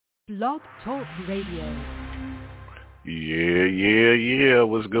Blog Talk Radio. Yeah.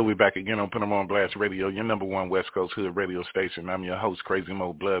 What's good? We back again on Put 'em on Blast Radio, your number one West Coast hood radio station. I'm your host, Crazy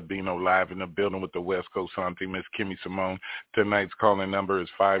Mo Blood Bino, live in the building with the West Coast auntie, Miss Kimmy Simone. Tonight's calling number is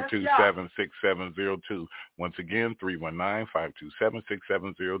 527-6702. Once again,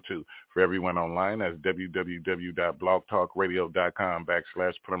 319-527-6702. For everyone online, that's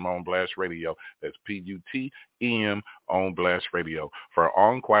www.blogtalkradio.com/Put 'em on Blast Radio. That's PUTEM on Blast Radio. For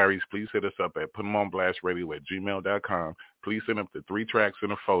all inquiries, please hit us up at putemonblastradio@gmail.com. Please send up the 3 tracks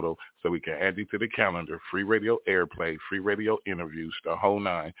and a photo so we can add you to the calendar. Free radio airplay, free radio interviews, the whole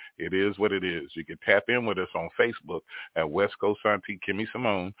 9. It is what it is. You can tap in with us on Facebook at West Coast Auntie Kimmy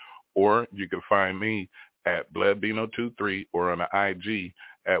Simone, or you can find me at BloodBino23 or on the IG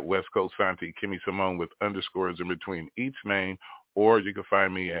at West Coast Auntie Kimmy Simone with underscores in between each name. Or you can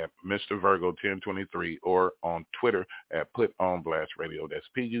find me at Mr. Virgo 1023 or on Twitter at Put On Blast Radio. That's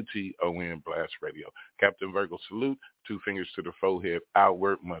PUTON Blast Radio. Captain Virgo salute, 2 fingers to the forehead,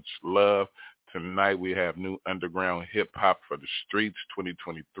 outward, much love. Tonight we have new underground hip-hop for the streets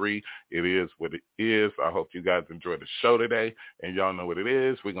 2023. It is what it is. I hope you guys enjoy the show today. And y'all know what it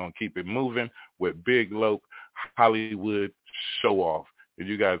is. We're going to keep it moving with Big Loc Hollywood Show Off. And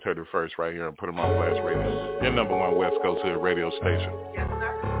you guys heard it first right here on Put 'em on Blast Radio, your number one West Coast hood radio station.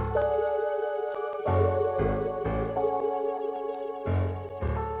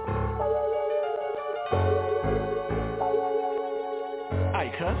 Hey,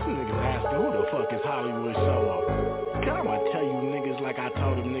 cuz, some niggas asking who the fuck is Hollywood Show Off? Cuz I'ma tell you niggas like I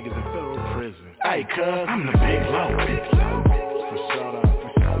told them niggas in federal prison. Hey, cuz, I'm the Big Loc. For sure.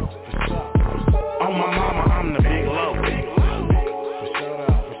 On my mama, I'm the Big Loc.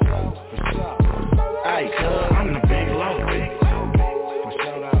 Hey, cuz, I'm the Big Loc.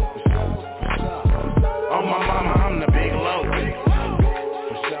 On my mama, I'm the Big Loc.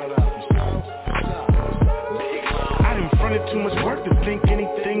 I done fronted too much work to think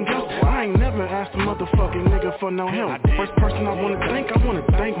anything else. I ain't never asked a motherfucking nigga for no help. First person I wanna thank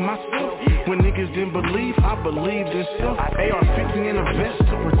myself. When niggas didn't believe, I believed in self. AR-15 in a vest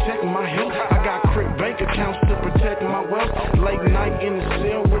to protect my health. I got crick bank accounts to protect my wealth. Late night in the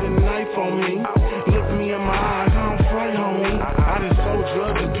cell with a knife on me. Look me in my eyes, I don't fight on me. I done sold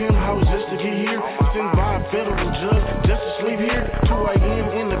drugs and pimp house just to get here. Sent by a federal judge just to sleep here. 2 a.m.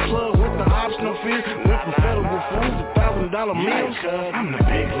 in the club with the ops, no fear. Went from federal funds to $1,000 meals. I'm the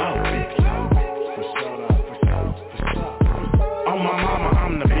Big Loc. On my mama,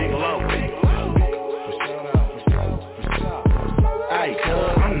 I'm the Big Loc. Hey,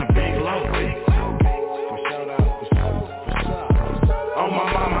 cuz, I'm the Big Loc. On my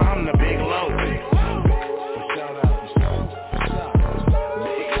mama, I'm the Big Loc.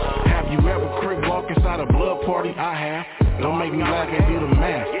 Have you ever crick walk inside a blood party? I have. Don't make me laugh and do the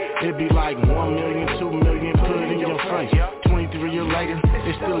math. It'd be like 1 million, 2 million, put it in your face. 23 years later,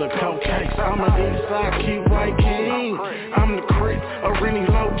 it's still a cold case. I'm a Eastside kid, white king. I'm the crick, a really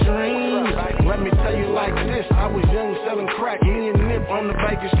low dream. Let me tell you like this, I was young selling crack. Me and Nip on the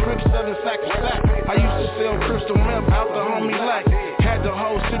Baker Strip selling sack to sack. I used to sell crystal meth out the homie lack. Had the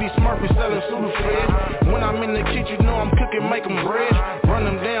whole city smurfing selling super fed. When I'm in the kitchen, you know I'm cooking, make them bread. Run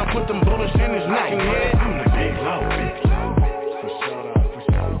them down, put them bullets in his neck and head. I'm the Big Loc.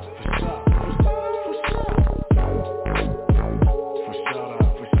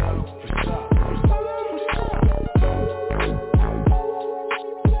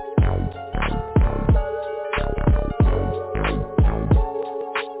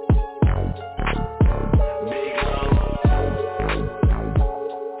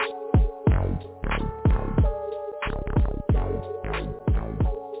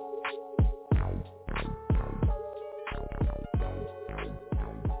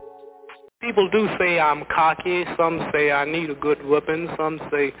 People do say I'm cocky, some say I need a good whooping, some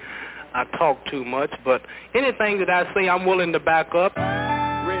say I talk too much, but anything that I say I'm willing to back up.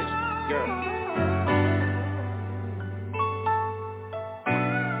 Rich girl.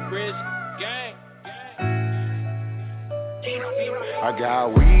 Rich gang. I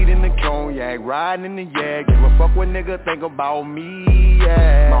got weed in the cognac, riding in the yak. Give a fuck what nigga think about me,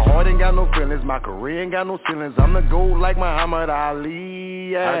 yeah. My heart ain't got no feelings, my career ain't got no ceilings. I'm the GOAT like Muhammad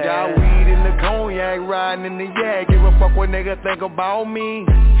Ali, yeah. I got weed in the cognac, riding in the yak. Give a fuck what nigga think about me.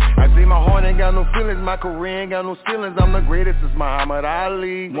 I say my heart ain't got no feelings, my career ain't got no ceilings. I'm the greatest, it's Muhammad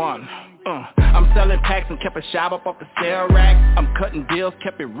Ali. I'm selling packs and kept a shop up off the sale rack. I'm cutting deals,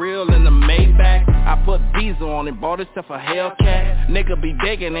 kept it real in the Maybach. I put diesel on it, bought itself a Hellcat. Nigga be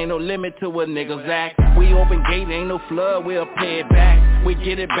begging, ain't no limit to what niggas act. We open gate, ain't no flood, we'll pay it back. We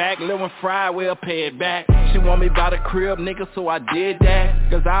get it back, Lil and Fry, we'll pay it back. She want me by the crib, nigga, so I did that.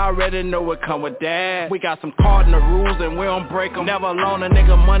 Cause I already know what come with that. We got some cardinal rules and we don't break them. Never loan a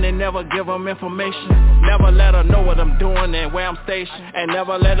nigga money, never give them information. Never let her know what I'm doing and where I'm stationed. And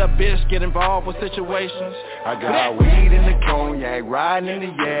never let a bitch get involved with situations. I got weed in the cognac, riding in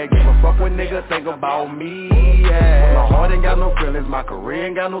the yak. Give a fuck what nigga think about me, yeah. My heart ain't got no feelings, my career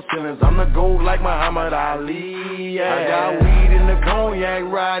ain't got no ceilings. I'm the GOAT like Muhammad Ali, yeah. I got weed in the cognac,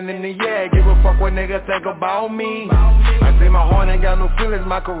 riding in the yak. Give a fuck what nigga think about me. I say my heart ain't got no feelings,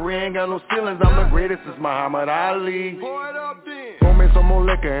 my career ain't got no ceilings. I'm the greatest, it's Muhammad Ali. Pour me some more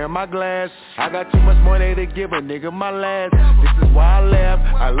liquor in my glass. I got too much money to give a nigga my last. This is why I laugh.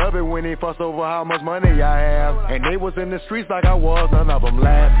 I love it when they fuss over how much money I have. And they was in the streets like I was, none of them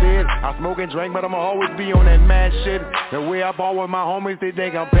lasted. I smoke and drink, but I'ma always be on that mad shit. The way I ball with my homies, they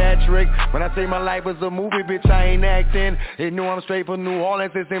think I'm Patrick. When I say my life is a movie, bitch, I ain't acting. They knew I'm straight from New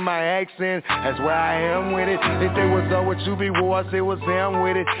Orleans, it's in my accent. That's where I am with it. They say what's up with you, B-War, I say what's down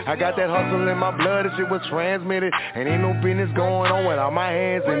with it. I got that hustle in my blood, this shit was transmitted. And ain't no business going on without my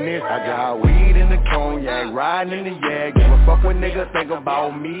hands in this. I got weed in the cognac, riding in the yak. Give a fuck what nigga think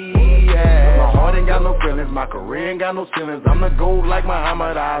about me, yeah. My heart ain't got no feelings, my career ain't got no ceilings. I'm the GOAT like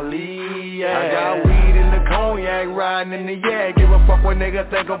Muhammad Ali, yeah. I got weed in the cognac, riding in the yak. Give a fuck what nigga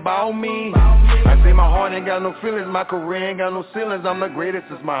think about me. I say my heart ain't got no feelings, my career ain't got no ceilings. I'm the greatest,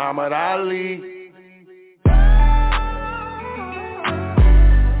 it's Muhammad Ali.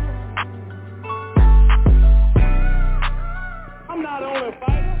 I'm not only a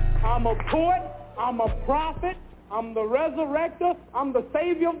fighter, I'm a poet, I'm a prophet, I'm the resurrector, I'm the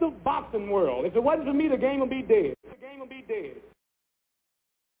savior of the boxing world. If it wasn't for me, the game would be dead. The game would be dead.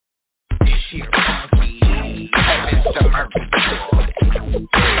 This year, heaven's the murder.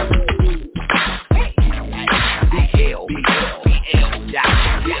 B-L-B-L-B-L, yeah.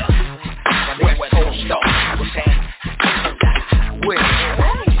 West Coast Star, what's happening? With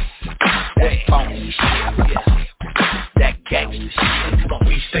that funky shit, yeah. That gangsta shit.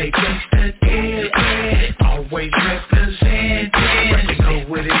 We stay gangsta, yeah. Always representing. You know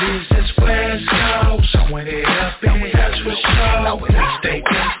what it is, it's West Coast. Showing it up, and that's for sure. We stay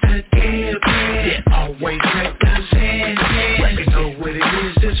gangsta, yeah. Always representing. You know what it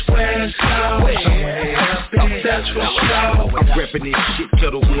is, it's West Coast. Showing it up, and that's for sure. I'm repping this shit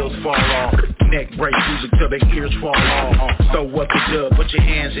till the wheels fall off. Neck break music till the ears fall off. Throw up the dub, put your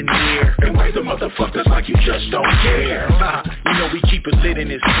hands in the air, and wave the motherfuckers like you just don't care. You know we keep it lit in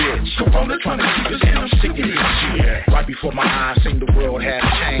this bitch. Corona trying to keep us in, I'm sick of this shit. Right before my eyes seen the world had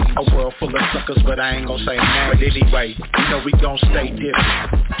changed. A world full of suckers, but I ain't gon' say names. But anyway, you know we gon' stay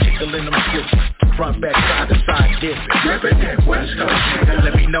different. Tickling them skills, front, back, side to side different. Reppin' that West Coast, nigga.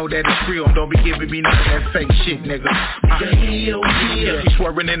 Let me know that it's real, don't be giving me none of that fake shit, nigga. Yeah, we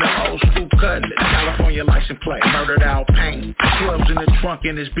swerving in the old school cut. California license plate, murdered out paint. Clubs in the trunk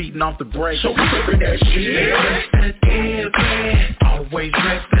and it's beating off the brakes. So we ripping that shit. Yeah. Always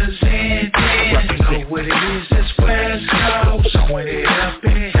representing. You know what it is, it's West Coast. Showing it up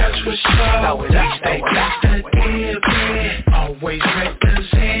and that's for sure. We stay gangsta, always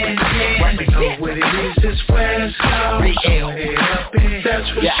representing. You know what it is, it's West Coast. Showing it up and that's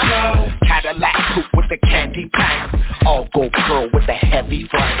for sure. Cadillac coupe with the candy paint. All gold curl with the heavy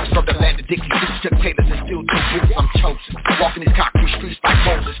frame. From the land of Dickie boots to Taylors and steel toe boots, I'm chosen. Walking these concrete streets like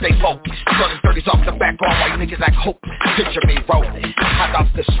Moses, stay focused. Turning 30s off the back on while you niggas act hopeless. Picture me rolling. Hot off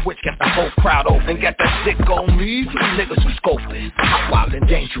the switch, got the whole crowd open. Got that sick on me for the niggas who scoping. Hot, wild, and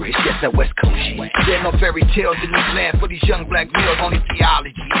dangerous, yes, that West Coast shit. There no fairy tales in this land for these young black males. Only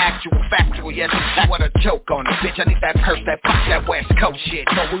theology, actual, factual, yes, I want a joke on it. Bitch, I need that purse, that pop, that West Coast shit.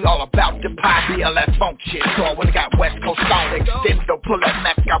 So we all about the pie, BLS funk shit. So I would've got West Coast on it. Then don't pull that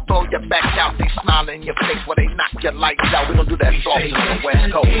Mac, I'll blow your back out. They smile in your face while they knock your lights out. We gon' do that soft on the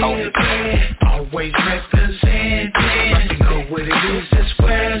West Coast on it. Always representing. You know what it is, it's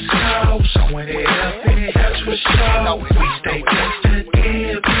West Coast. Showing it up and that's for sure. We stay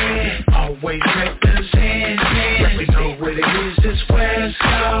gangsta, always representing. You know what it is, it's West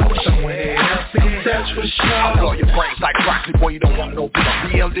Coast. Showing it up and that's for sure. I'll blow your brains like broccoli, boy, you don't want no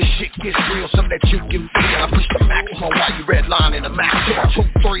beat. Real, this shit gets real, something that you can feel. I push the maximum while you redline in the max. 2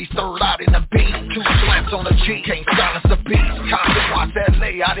 3 third out in the beam. 2 slams on the G, can't silence the beast. Compton, watch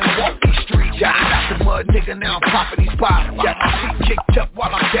LA, I didn't walk these streets. Yeah, I got the mud, nigga, now I'm popping these bottles. Got my seat kicked up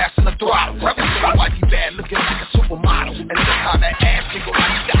while I'm gassing the throttle. Rapping so like you bad, looking like a supermodel. And look how that ass jiggle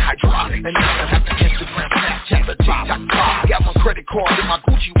like you got hydraulic. And now I have the Instagram, Snapchat, the TikTok pop. Got my credit card in my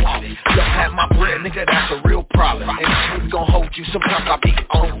Gucci wallet. Just have my bread, nigga, that's a real problem. And I'm gon' hold you, sometimes I be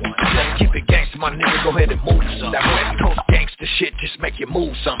on one. Just keep it gangsta, my nigga, go ahead and move some. That West Coast gangsta gangsta shit, just make you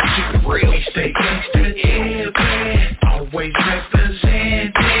move something, keep it real. We stay gangsta, yeah, man. Always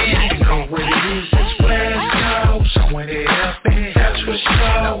representing. You know what it is, it's West Coast. Showing it up, man, that's for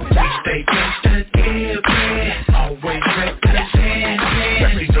sure. We stay gangsta, yeah, man. Always representing.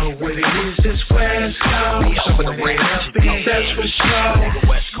 You know what it is, it's West Coast. Showing it up, man, that's for sure.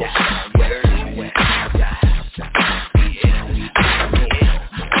 West Coast,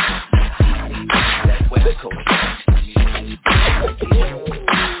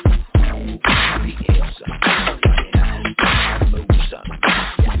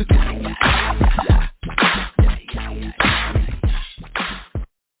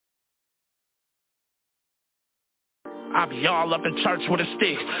 I be all up in church with a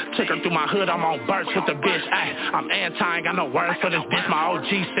stick. Took her through my hood, I'm on burst with the bitch. Ay, I'm anti, ain't got no words for this bitch. My OG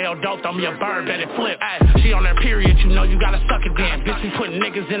sell dope, throw me a bird, bet it flip. Ay, she on her period, you know you gotta suck it then. Bitch, we putting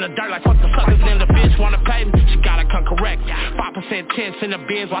niggas in the dirt like fuck the suckers. Then the bitch wanna pay me, she gotta come correct. 5% tense in the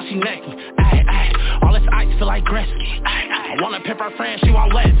biz while she naked. Ay, ay, all this ice feel like Gretzky. Ay, ay, I wanna pimp her friend, she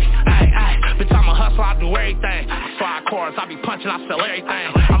won't let me. Ay, ay, bitch, I'm a hustler, I do everything. Slide chorus, I be punching, I sell everything.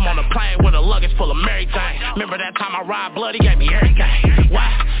 I'm on a plane with a luggage full of everything. Remember that time I ride blood, he gave me everything.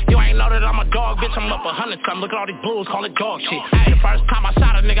 Why? You ain't know that I'm a dog, bitch, I'm up 100 something. Look at all these blues, call it dog shit. Ay, the first time I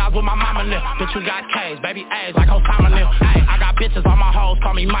shot a nigga, I was with my mama now. Bitch, you got Kazz, baby A's like Osama now. Ay, I got bitches on my hoes,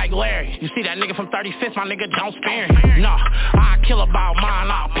 call me Mike Larry. You see that nigga from 35th, my nigga don't spare him. No, I kill about mine,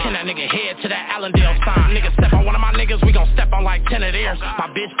 I'll pin that nigga head to that Allendale sign. Nigga step on one of my niggas, we gon' step on like 10 of theirs.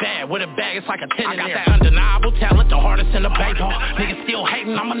 My bitch bad, with a bag, it's like a 10 in there. I got that undeniable talent, the hardest in the bay, dog. Niggas still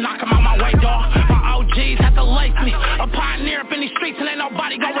hating, I'ma knock him out my way, dog. My OGs have to lace me, a pioneer up in these streets, and ain't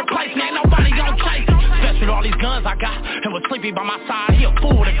nobody gon' replace me, ain't nobody gon' chase me. Especially with all these guns I got, and with Sleepy by my side, he a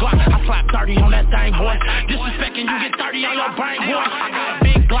fool with a Glock. I slap 30 on that thing, boy. Disrespecting, you get 30 on your brain, boy. I got a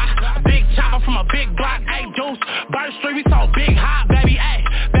big Glock, a big chopper from a big block, A-Deuce, Bird Street, we so big, hot, baby, A,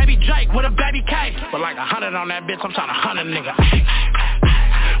 baby Drake with a baby K. But like 100 on that bitch, I'm tryna 100 nigga.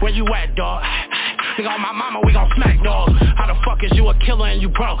 Where you at, dog? Nigga, on my mama, we gon' smack, dog. How the fuck is you a killer and you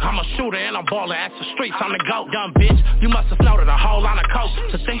broke? I'm a shooter and I'm baller, ask the streets, I'm the GOAT. Dumb bitch, you must've snorted a whole lot of coke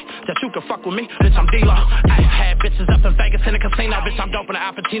to see that you can fuck with me, bitch, I'm D-Lo. I had bitches up in Vegas in the casino, bitch, I'm dope in the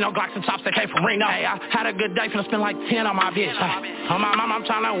Al Pacino, Glocks and chops that came from Reno. Hey, I had a good day, finna spend like 10 on my bitch. On my mama, I'm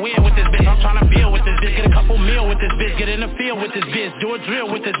tryna win with this bitch, I'm tryna build with this bitch, get a couple meal with this bitch, get in the field with this bitch, do a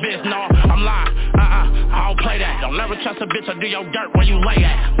drill with this bitch. No, I'm lying, I don't play that. Don't never trust a bitch or do your dirt where you lay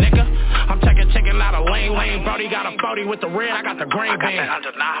at, nigga. I'm taking chicken out of lane. Brody got a 40 with the red, I got the green band. I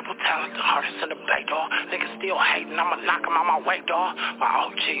got that undeniable talent, the hardest in the bay, dog. Niggas still hating, I'ma knock them out my way, dog. My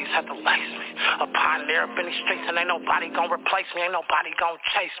OGs have to lace me, a pioneer up in these streets, and ain't nobody gon' replace me, ain't nobody gon'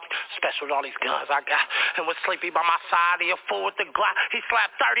 chase me. Especially with all these guns I got, and with Sleepy by my side, he a fool with the Glock. He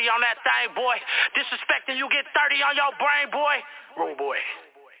slapped 30 on that thing, boy. Disrespecting, you get 30 on your brain, boy. Rude boy.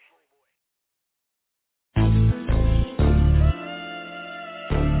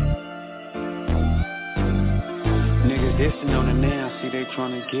 Niggas dissing on it now, see they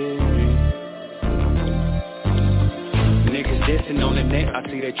tryna get me. Niggas dissing on the net, I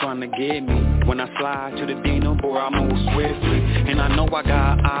see they tryna get me. When I slide to the Dino, boy, I move swiftly. And I know I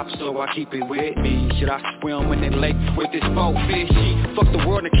got ops, so I keep it with me. Should I swim in the lake with this 4 fishy? Fuck the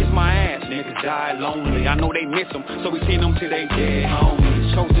world and kiss my ass, niggas die lonely. I know they miss them, so we send them to they dead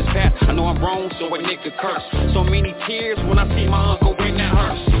homies. Chose this path, I know I'm wrong, so a nigga curse. So many tears when I see my uncle in that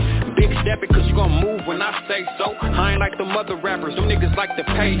hearse. Big step it cause you gon' move when I say so. I ain't like them other rappers, them niggas like to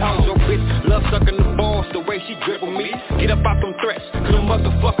pay hoes. Your bitch love sucking the balls the way she dribble me. Get up out them threats, cause them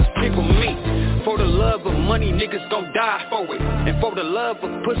motherfuckers tickle me. For the love of money, niggas gon' die for it. And for the love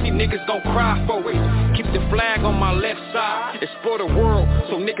of pussy, niggas gon' cry for it. Keep the flag on my left side, explore the world,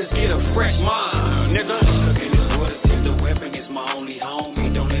 so niggas get a fresh mind, nigga. Look at this water, see the weapon is my only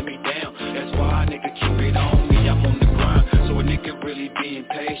homie. Don't let me down, that's why nigga keep it on me. I'm on the grind, so a nigga really being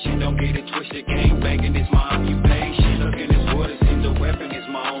patient. Don't get it twisted, gang banging is my occupation. Look at this water, see the weapon is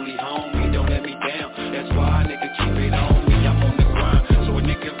my only homie. Don't let me down, that's why nigga keep it on me. I'm on the grind, so a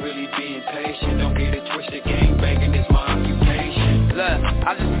nigga really being patient. Don't get it twisted, gang banging is my occupation. Look,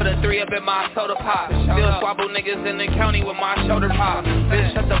 I just put a 3 up in my soda pop. Still squabble niggas in the county with my shoulder pop.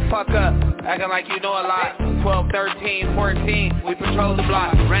 Bitch, shut the fuck up, acting like you know a lot. 12, 13, 14, we patrol the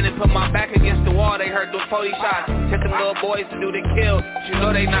block. Ran and put my back against the wall, they heard the 40 shots. Hit them little boys to do the kill, but you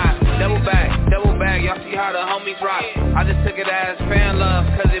know they not. Double bag, y'all see how the homies rock. I just took it as fan love,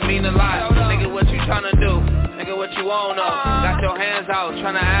 cause it mean a lot. Nigga, what you tryna do? Nigga, what you want though? Got your hands out,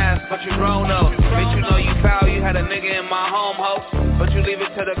 tryna ask, but you grown though. Bitch, you know you foul, you had a nigga in my home, ho. But you leave it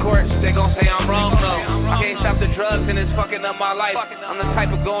to the courts, they gon' say I'm wrong though. I can't stop the drugs and it's fucking up my life. I'm the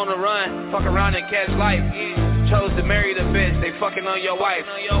type of go on the run, fuck around and catch life. Chose to marry the bitch, they fucking on your wife.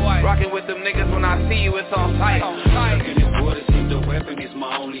 Rocking with them niggas when I see you, it's all tight. Looking at borders, see the weapon is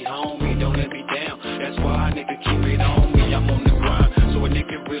my only homie. Don't let me down, that's why a nigga keep it on me. I'm on the grind, so a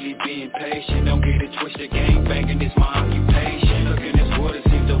nigga really be impatient. Don't get it twisted, gang banging is my occupation. Looking at borders,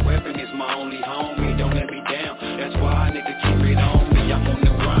 see the weapon is my only homie. Don't let me down, that's why a nigga keep it on me. I'm on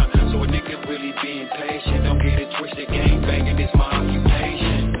the grind, so a nigga really be impatient. Don't get it twisted, gang banging is my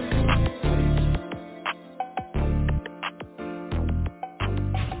occupation.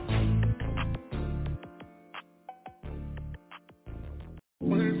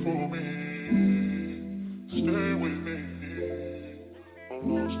 Wait for me, stay with me. I'm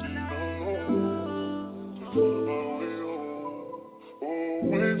lost in the oh,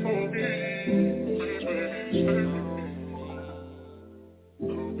 wait for me, please baby, stay with me.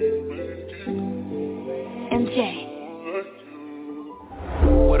 I'll be ready. MJ.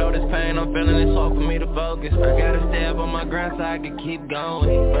 With all this pain I'm feeling, it's hard for me to focus. I gotta stay up on my grind so I can keep going.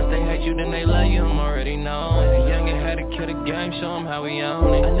 First they hate you, then they love you, I'm already knowing. Young and had to kill the game, show them how we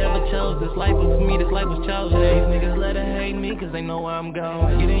own it. I never chose this life, but for me this life was chosen. These niggas let her hate me cause they know where I'm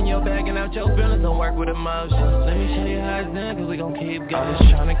going. Get in your bag and out your feelings, don't work with emotions. Let me show you how it's done cause we gon' keep going. I was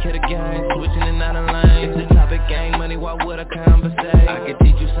tryna kill the game, switching in out of lanes. If the topic ain't money, why would I conversate? I could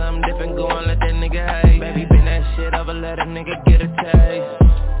teach you something different, go and let that nigga hate. Baby, been that shit over, let a nigga get a taste.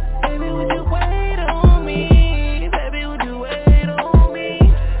 Baby, would you wait on me? Baby, would you wait on me?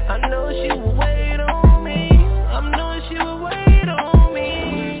 I know she will wait on me. I know she will wait on me.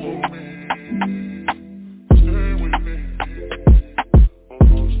 Stay with me.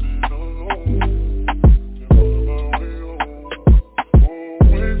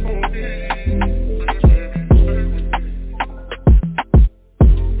 Wait for me. Please, baby, stay with me.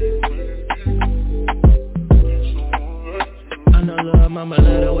 I know love, mama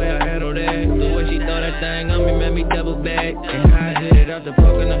love the way I handle that. The way she throw that thing on me made me double back. And how I hit it off the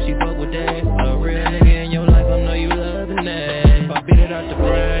poke, I know she fuck with that. A real nigga in your life, I know you loving that. If I beat it off the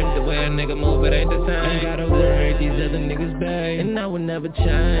front, the way a nigga move, it ain't the same. Gotta worry, these other niggas babe. And I would never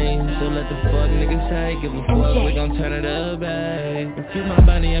change, so let the fuck niggas say. Give a fuck, we gon' turn it up, babe. If you my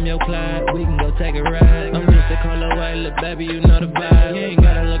buddy, I'm your client, we can go take a ride. I'm just a call away, look baby, you know the vibe. You ain't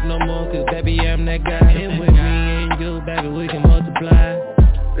gotta look no more, cause baby, I'm that guy. And with me and you, baby, we can multiply.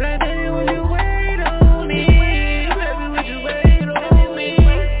 Like, baby, would you wait on me? Baby, would you wait on me?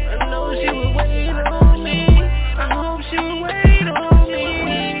 I know she would wait on me. I hope she would wait on me.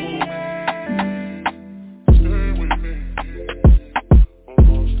 Stay with me. I'm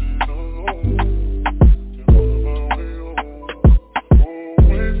lost in the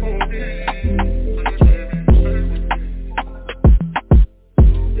wait for me. Please, baby, stay with me.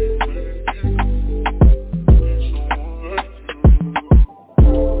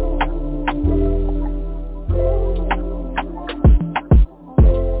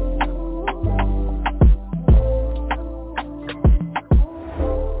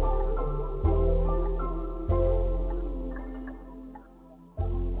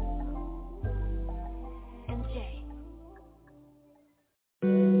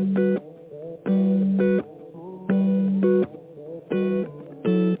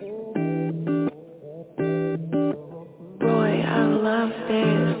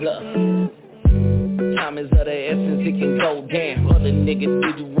 Time is of the essence, it can go down. Other niggas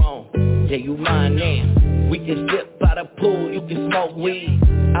did you wrong, yeah, you mine now. We can sip by the pool, you can smoke weed.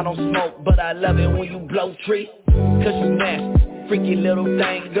 I don't smoke, but I love it when you blow tree. Cause you nasty, freaky little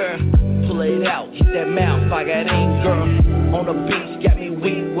thing, girl. Pull it out, hit that mouth, I got aim, girl. On the beach, got me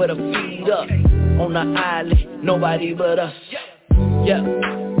weak with her feet up. On the island, nobody but us. Yeah,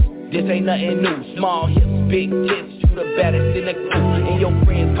 this ain't nothing new. Small hips, big tits, you the baddest in the crew. And your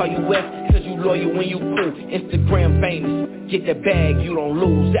friends call you West, cause you loyal when you cool. Instagram famous, get that bag, you don't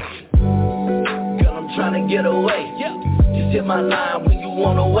lose. Girl, I'm tryna get away. Just hit my line when you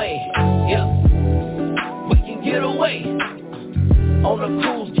want away. Yeah, we can get away. On the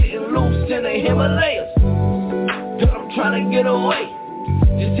cruise, getting loose in the Himalayas. Girl, I'm tryna get away.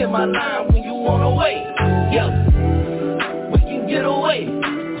 Just hit my line when you want away. Yeah, we can get away.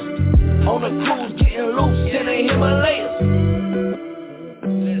 On the cruise, getting loose in the Himalayas.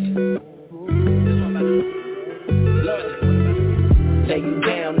 Take you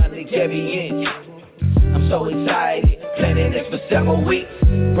down, I think every inch. I'm so excited, planning it for several weeks.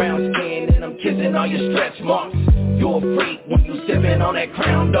 Brown skin and I'm kissing all your stretch marks. You're a freak when you sipping on that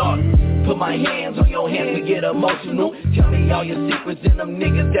Crown Dark. Put my hands on your hands, we get emotional. Tell me all your secrets and them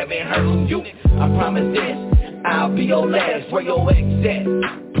niggas that been hurting you. I promise this, I'll be your last, where your ex at.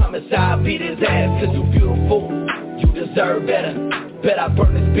 Promise I'll beat his ass cause you beautiful. You deserve better. Bet I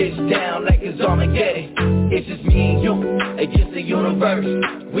burn this bitch down like it's Armageddon. It's just me and you against the universe.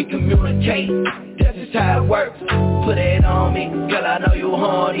 We communicate, that's just how it works. Put it on me, girl I know you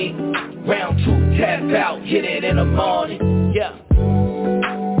horny. Round 2, tap out, hit it in the morning. Yeah,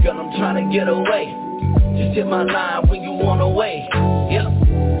 girl I'm tryna get away. Just hit my line when you want away. Yeah,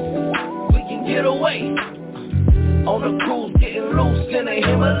 we can get away. On the cruise, getting loose in the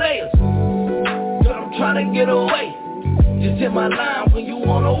Himalayas. Girl I'm tryna get away. Just hit my line when you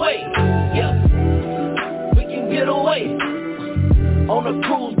want away. Yeah, we can get away. On the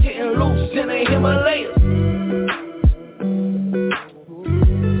cruise, getting loose in the Himalayas.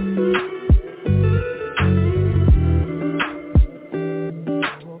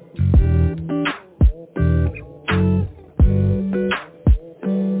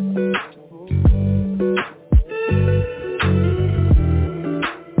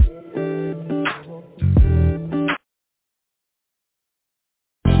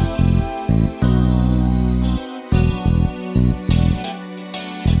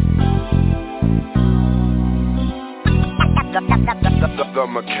 The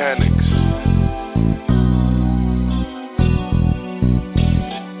mechanics.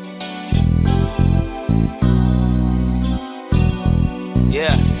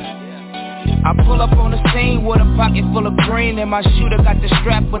 Yeah. I pull up on the scene with a pocket full of green, and my shooter got the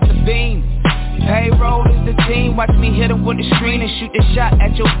strap with the beam. Payroll is the team, watch me hit him with the screen and shoot the shot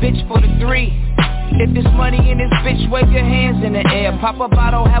at your bitch for the 3. If there's money in this bitch, wave your hands in the air. Pop a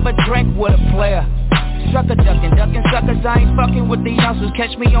bottle, have a drink with a player. Sucker ducking suckers, I ain't fucking with the hustlers.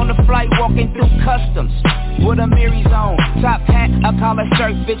 Catch me on the flight, walking through customs with a Mary's on. Top hat, a collar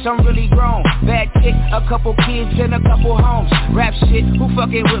shirt, bitch, I'm really grown. Bad chick, a couple kids and a couple homes. Rap shit, who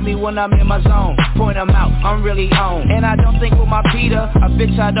fucking with me when I'm in my zone? Point them out, I'm really on. And I don't think with my Peter, a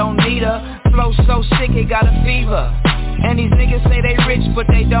bitch I don't need her. Flow so sick, it got a fever. And these niggas say they rich, but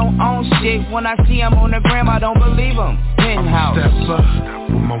they don't own shit. When I see them on the gram, I don't believe them. Penthouse. I'm a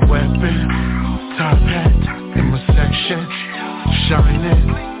stepper with my weapon. Top hat in my section,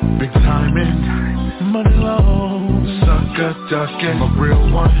 shining, big timing, money low, sucker ducking, I'm a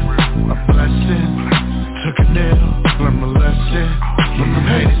real one, a blessing, took a nail, learned my lesson, when them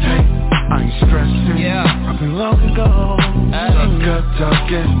haters hate, I ain't stressing, yeah. I've been long ago, sucker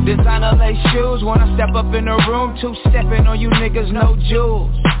ducking. Designer lace shoes when I step up in the room, 2-stepping on you niggas, no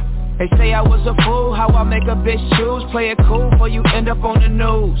jewels. They say I was a fool, how I make a bitch choose, play it cool before you end up on the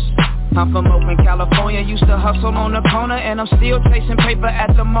news. I'm from Oakland, California, used to hustle on the corner, and I'm still chasing paper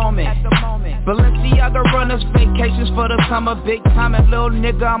at the moment. Balenciaga runners, vacations for the summer, big time and little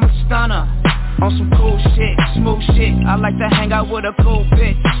nigga, I'm a stunner. On some cool shit, smooth shit, I like to hang out with a cool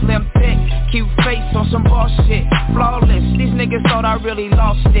bitch. Slim thick, cute face on some boss shit. Flawless, these niggas thought I really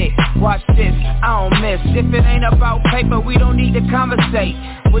lost it. Watch this, I don't miss. If it ain't about paper, we don't need to conversate.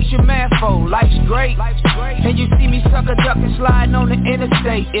 What you mad for? Life's great. And you see me sucker ducking, sliding on the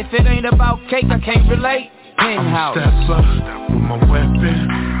interstate. If it ain't about cake, I can't relate. Penthouse. I'm a stepper with my weapon.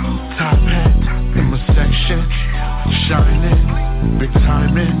 Top hat in my section, shining, big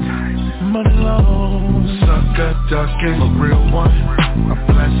timing. Money low, sucker ducking, a real one, a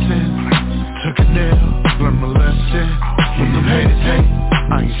blessing. Took a nail, learned my lesson. When them haters hate,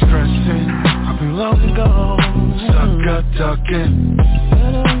 I ain't stressing. I've been long ago, sucker ducking.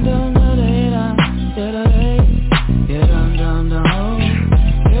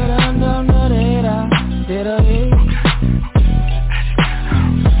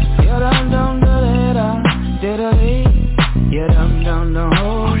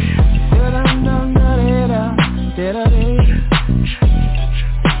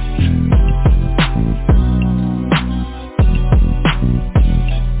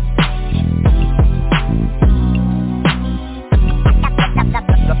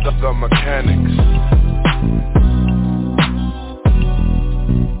 The mechanics.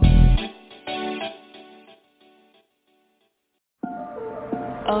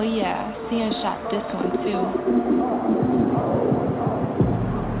 Oh yeah, Cian shot this one too.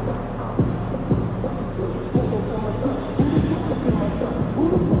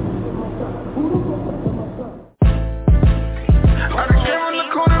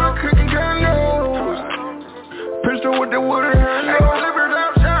 Pistol with the wooden handle. Slippers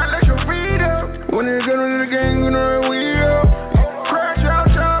outside, let your feet up. When they get into the game, you know that we up. Crash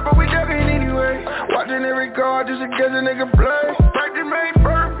outside, but we ducking anyway. Watching every car just in case a nigga play. Practice made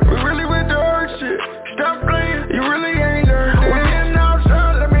perfect. We really with the hard shit. Stop playing, you really ain't learned it.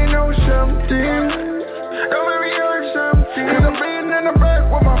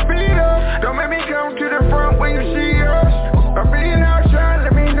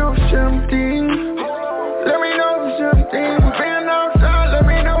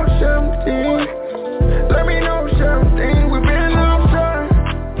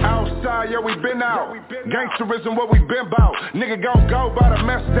 futurism, what we been bout. Nigga gon' go by the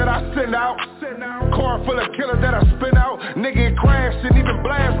message that I send out. Car full of killers that I spin out. Nigga crash and even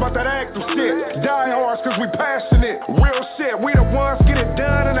blast about that active shit. Die hard cause we passionate. Real shit, we the ones get it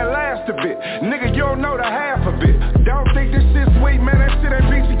done and it last a bit. Nigga, you don't know the half of it. Don't think this shit's sweet, man, that shit ain't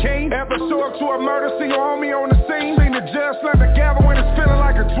Peachy King. Ever show up to a murder, see your homie on the scene. Seen the judge slam the gavel when it's feeling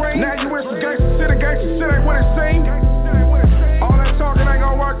like a dream. Now you in some gangsta shit ain't what it seems. All that talking ain't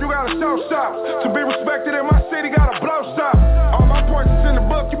gon' work, you gotta show stop. To be respected in my city, gotta blow stop. All my points is in the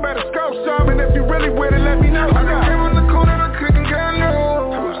book, you better scope some. And if you really with it, let me know. I got him in the corner, the cooking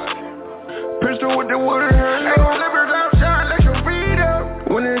candles. Pistol with the wood in her nose. Ain't gon' live it outside, let you read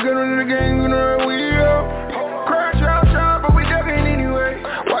up. When they get into the game, you know that we up. Crash outside, but we ducking anyway.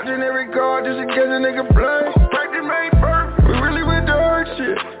 Watching every card just in case a nigga play. Practice made perfect, we really with the hard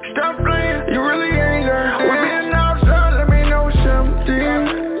shit. Stop playing, you really ain't learned it. We been outside, let me know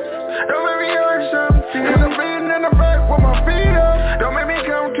something. Don't make me hurt something. Cause I'm being in the back with my feet up. Don't make me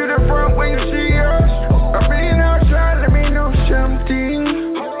come to the front when you see us. I'm being outside, let me know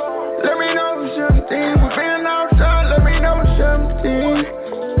something. Let me know something. We've been outside, let me know something.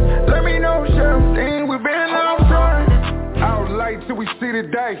 Let me know something. We've been outside. Out late till we see the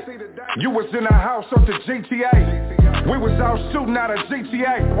day. You was in the house of the GTA. We was out shooting out of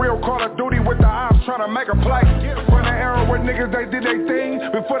GTA. Real Call of Duty with the ops trying to make a play. From the era where niggas they did their thing.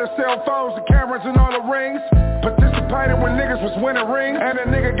 Before the cell phones, the cameras and all the rings. Participated when niggas was winning rings. And a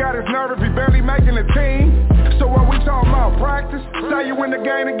nigga got his nerve if he barely making the team. So what we talking about? Practice? Say you in the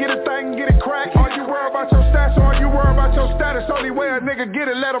game and get a thing and get it cracked. Are you worried about your stats or are you worried about your status? Only way a nigga get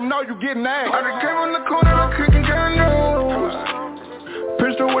it, let him know you getting ass. I done came on the corner, I'm cooking candles.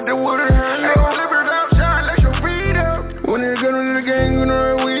 Pistol with the wood in her nose. Ain't gon' live it outside, let you read up. When they get into the game, you know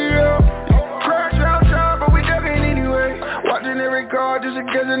that we up. Crash outside, but we ducking anyway. Watching every card just in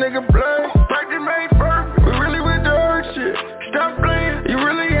case a nigga play. Practice made perfect, we really with the hard shit. Stop playing, you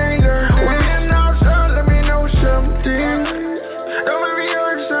really ain't learned it. We been outside, let me know something. Don't make me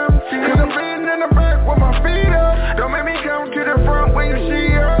hurt something. Cause I'm being in the back with my feet up. Don't make me come to the front when you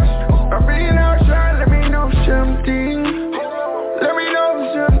see us. I'm being outside, let me know something. Let me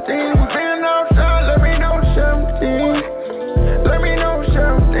know something. We've been outside, let me know something. Let me know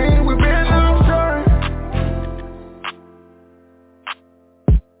something. We've been outside.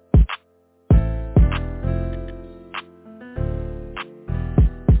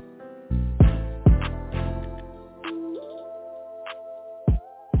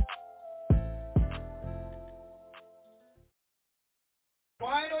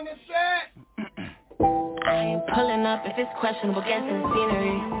 Quiet on the set. I ain't pulling up if it's questionable, guessing the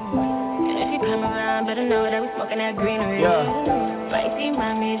scenery. And if you come around, better know that we smoking that greenery. Spicy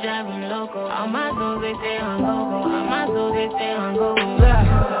mommy driving local. All my zoes, they stay on go-go. All my zoes, they stay on go-go.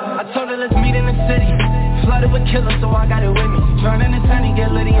 I told her let's meet in the city. Flooded with killers, so I got it with me. Drowning in Sunny,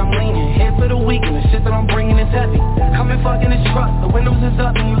 get litty, I'm leaning. Here for the weekend, the shit that I'm bringing is heavy. Come and fuck in this truck, the windows is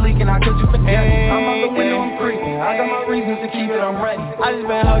up and you leaking, how could you forget me? I'm out the window, I'm creeping. I got my reasons to keep it, I'm ready. I just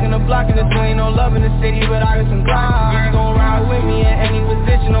been hugging the block and there's ain't no love in the city, but I got some Glock. You gon' ride with me in any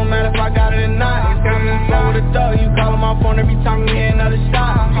position, no matter if I got it or not. It's coming slow with a thug, you callin' my phone every time you hear another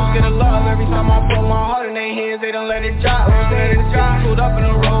shot. You get a love every time I put my heart in their hands, they don't let it drop. Pulled up in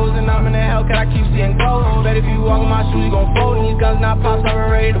the roads and I'm in the Hellcat, I keep seeing gold. Bet if you walk in my shoes, you gon' fold. And these guns not pops, I'm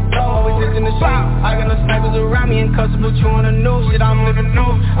ready to blow. Always just in the street. I got no snipers around me and cuss but you on the news. Shit, I'm living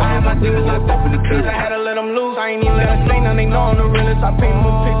new. I had my demons locked up in the cage, I had to let them loose. I ain't even let them say nothing, they know I'm the realest. I paint them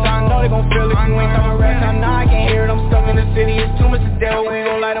a picture, I know they gon' feel it. You ain't talking rap, I know I can't hear it. I'm stuck in the city, it's too much to deal with. We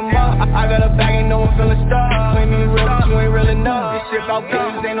gon' light them up. I got a bag, ain't no one feeling stuck. Claim me real, but you ain't real enough. This shit about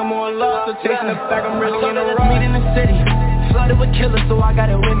pills, ain't no more love. So chasing the back, I'm really in the road. Meet in the city. Flooded with killers, so I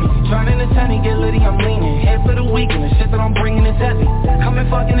got it with me. Drowning in Sunny, get litty, I'm leaning. Here for the weekend, the shit that I'm bringing is heavy. Come and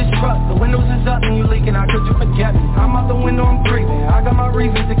fuck in this truck, the windows is up and you leaking, how could you forget me? I'm out the window, I'm creeping. I got my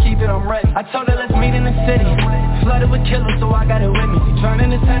reasons to keep it, I'm ready. I told her let's meet in the city. Flooded with killers, so I got it with me.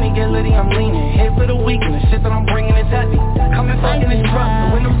 Drowning in Sunny, get litty, I'm leaning. Here for the weekend, the shit that I'm bringing is heavy. Come and fuck in this truck,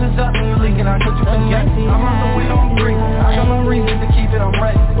 the windows is up and you leaking, how could you forget me? I'm out the window, I'm creeping. I got my reasons to keep it, I'm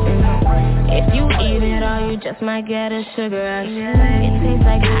ready. If you eat it all, you just might get a sugar rush. It tastes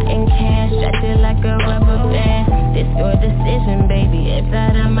like cotton candy, stretch it like a rubber band. This your decision, baby, it's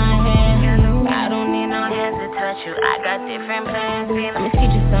out of my hand. I don't need no hands to touch you, I got different plans. I'ma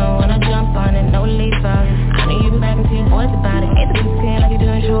teach you something when I jump on it, no leave out. I know you been back into your voice about it, get the pussy like you're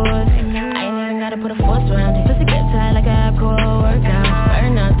doing chores. I ain't even gotta put a force around it, pussy get tight like I go workout.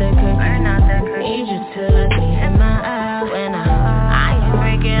 Burn out the cookie, need you to look me in my eyes when I ain't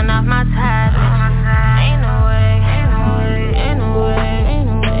breaking off my ties. Ain't no way, ain't no way, ain't no way, ain't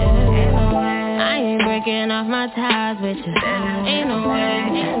no way, I ain't breaking off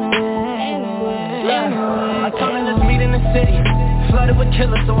Flooded with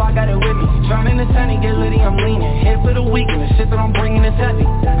killers, so I got it with me. Drowning in the sunny, get litty, I'm leaning. Here for the weekend, the shit that I'm bringing is heavy.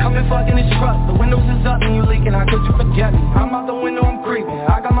 Coming fucking this truck, the windows is up and you leaking, how could you forget me? I'm out the window, I'm creeping,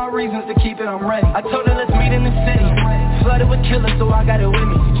 I got my reasons to keep it, I'm ready. I told her let's meet in the city. Flooded with killers, so I got it with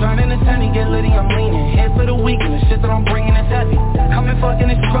me. Drowning in the sunny, get litty, I'm leaning. Here for the weekend, the shit that I'm bringing is heavy. Coming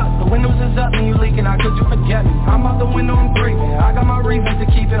fucking this truck, the windows is up and you leaking, how could you forget me? I'm out the window, I'm creeping, I got my reasons to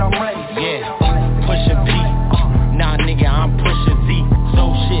keep it, I'm ready. Yeah, Pusha P. Nah, nigga, I'm Pusha Z.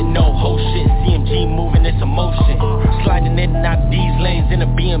 So shit, no whole shit. CMG moving, it's emotion. Sliding in and out these lanes in a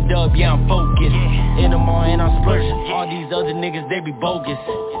BMW, yeah, I'm focused. In the mall and I'm splurging. All these other niggas, they be bogus.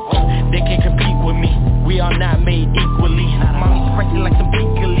 They can't compete with me. We are not made equally. Mommy's pressing like some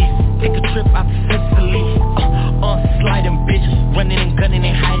Piccoli's. Take a trip out to Sicily. Sliding bitch, running and gunning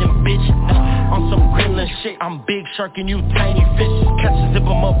and hiding bitch. On some gremlin shit, I'm big shark and you tiny fish. Catch a zip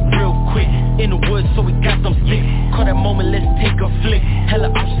 'em up real quick. In the woods, so we got them sticks. Call that moment, let's take a flick. Hella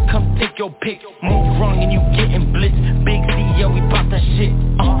options, come take your pick. Move wrong and you getting blitzed. Big Z, yo, we bout that shit.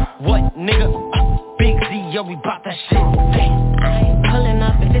 What, nigga? Big Z, yo, we bout that shit. I ain't pulling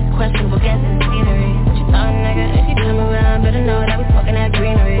up if it's questionable, guessing scenery. What you thought, nigga? If you come around, better know that we smoking that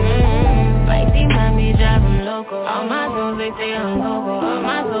greenery. Spicy mommy, drive them local. All my souls, they say I'm go-go. All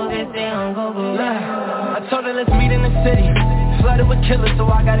my souls, they say I'm go-go. I told her let's meet in the city. Flooded with killers, so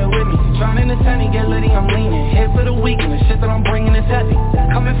I got it with me. Drowning in the sunny, get litty, I'm leaning. Here for the weekend, the shit that I'm bringing is heavy.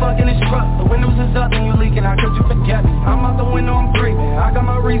 Coming fucking this truck, the windows is up and you leaking, how could you forget me? I'm out the window, I'm creeping, I got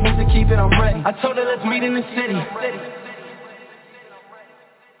my reasons to keep it, I'm ready. I told her let's meet in the city.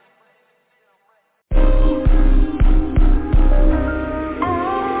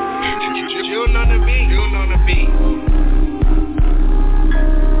 June on the beat, June on the beat.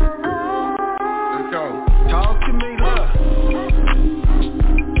 Let's go. Talk to me, look.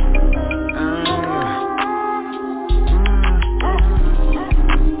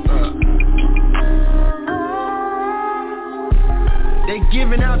 They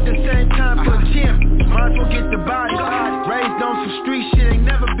giving out the same time for a chimp. Might as well get the body. Raised on some street shit, ain't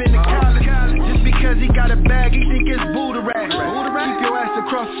never been to college. Just because he got a bag, he think it's boo to rap. Keep your ass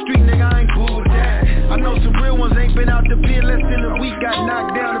across the street, nigga, I ain't cool with that. I know some real ones ain't been out the pen less than a week. Got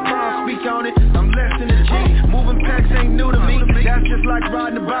knocked down, if I don't speak on it, I'm less than a G. Moving packs ain't new to me, that's just like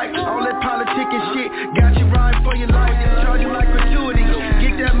riding a bike. All that politic and shit, got you riding for your life. Charge you like gratuity,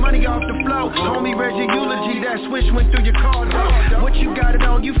 get that money off the flow. Homie read your eulogy, that switch went through your car door. What you got it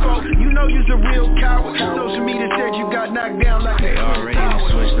on you for? You know you's a real coward. Social media said you got knocked down like they already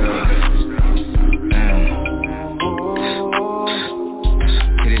switched up.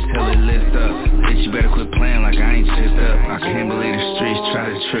 Hit it till it lift up. Bitch, you better quit playing like I ain't shipped up. I can't believe the streets try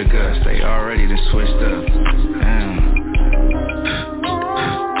to trick us. They already done switched up.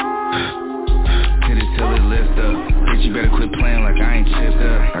 Hit it till it lift up. Bitch, you better quit playing like I ain't shipped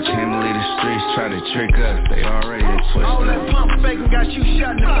up. I can't believe the streets try to trick us. They already done switched up. All that pump faking got you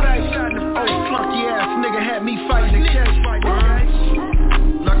shot in the face. Old flunky ass nigga had me fighting the case.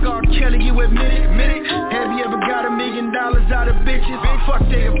 Like R. Kelly, you admit it. Have you ever got $1 million out of bitches? Fuck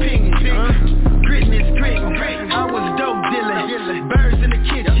their opinions. Gritting is gritting. I was dope dealing. Birds in the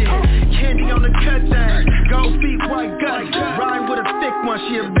kitchen. Candy on the cut thing. Gold feet, white guts. Rhyme with a thick one.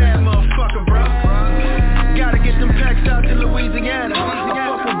 She a bad motherfucker, bro. Gotta get them packs out to Louisiana. I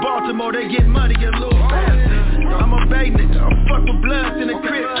fuck with Baltimore, they get money a little faster. I'm a bay nigga. I fuck with Bloods in the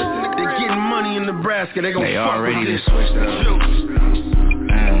crib. They getting money in Nebraska. They already done switched up.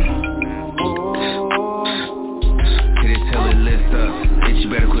 Hit it till it lift up. Bitch, you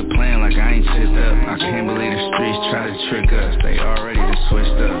better quit playing like I ain't shipped up. I can't believe the streets try to trick us. They already done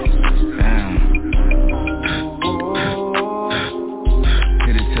switched up.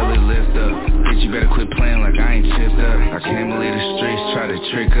 Hit it till it lift up. Bitch, you better quit playing like I ain't shipped up. I can't believe the streets try to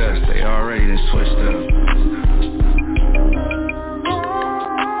trick us. They already done switched up.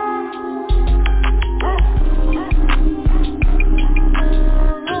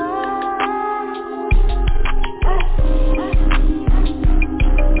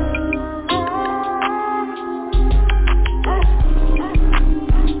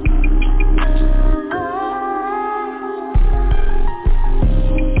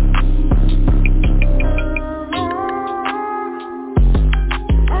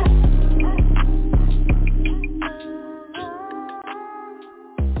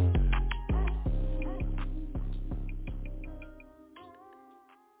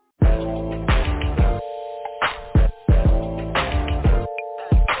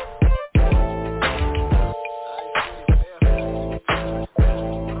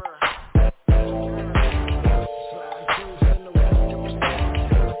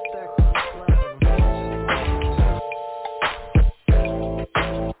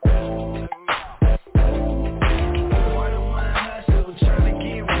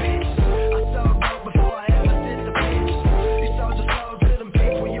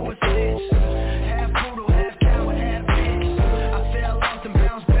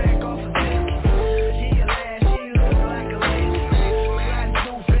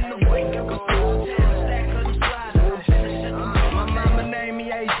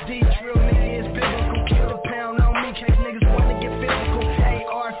 HD, drill nigga is biblical. Keep the pound on me, case niggas wanna get physical.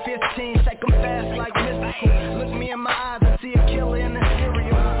 AR-15, shake 'em fast like mystical. Look me in my eyes and see a killer in the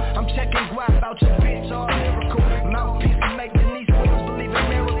cereal. I'm checking guap out your bitch, all miracle. Mouthpiece to make Denise Williams believe in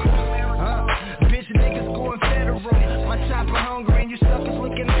miracles. Bitch, niggas going federal. My chopper hungry and you suckers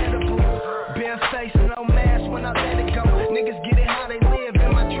looking edible. Bare face, no mask when I let it go. Niggas get it how they live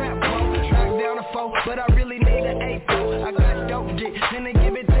in my trap, bro. Knock down a foe, but I really need an 8 though. I got dope dick, then they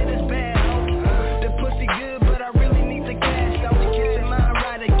give it to this bad hoe. The pussy good, but I really need the cash though. Get your mind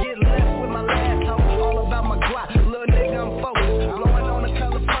right and get left with my last hoe. All about my guap, little nigga I'm focused. Blowing on the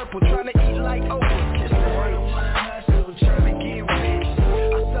color purple, trying to eat like Oprah. It's the real hustle, trying to get rich.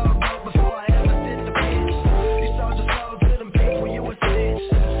 I saw broke before I ever did the bitch. These soldiers sold to them people, you a snitch.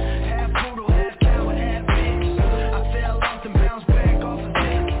 Half poodle, half coward, half bitch. I fell off and bounced back off a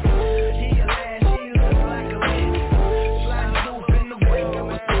dip. He a lash, he look like a lick. Slide loop in the wake of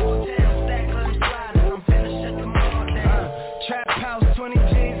a small town. Stack let him slide and I'm finna shut them all down. Trap house, 20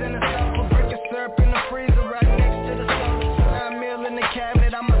 G's in the sofa. Brick of syrup in the freezer right next to the soda. 9 mil in the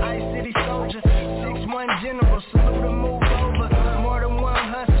cabinet, I'm an Ice City soldier. 6'1" general, salute and move over. More than one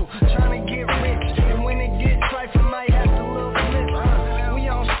hustle, trying to get rich. And when it gets tight, I might have to little flip. We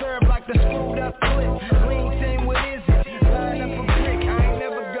on serve like the screwed up clip. Lean team, what is it? Line up a brick, I ain't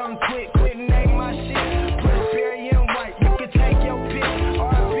never gonna quit and ain't my shit. Put Perry in white, you can take your pick.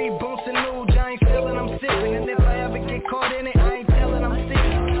 R.I.P. Boots and Nudes, I ain't stealing, I'm sipping. And if I ever get caught in it, I ain't telling, I'm sick.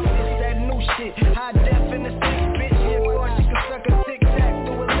 It's that new shit, high def in the stick, bitch. Yeah, boy, she can suck a tic-tac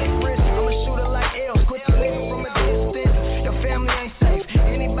through a lick wrist. I'ma shoot her like L, quit your nigga from a distance. Your family ain't safe,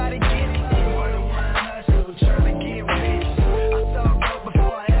 anybody get it. More than one hustle, trying to get rich. I saw broke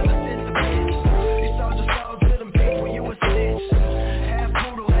before I ever did the bitch. These soldiers sold to them people, you a snitch. Half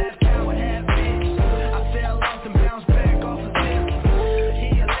poodle, half coward, half bitch. I fell off and bounced back off a dip. He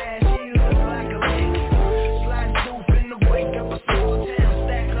a lash, he look like a lick. Slide loop in the wake of a small town.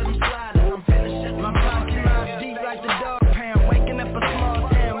 Stack let him slide and I'm finna shut my pocket mouth deep like the dog pound. Waking up a small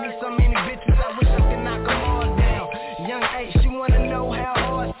town. Me so many bitches, I wish I could knock them all down. Young H, she wanna know how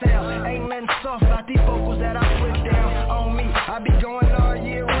hard sound. Ain't nothing soft about these vocals that I put down. On me, I be going all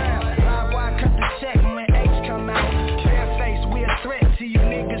year round. Live wire, cut the check when H come out. Bearface, we a threat to you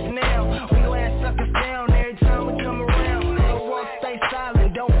niggas now. We land suckers down every time we come around. So walk, stay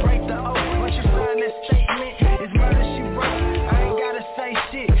silent, don't break the oath. Once you sign that statement, it's murder she wrote. I ain't gotta say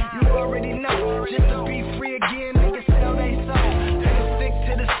shit, you already know. Just to be free again, niggas sell they soul. Better stick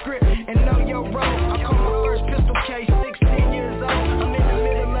to the script and know your role. I call my first pistol case 16 years old. I'm in the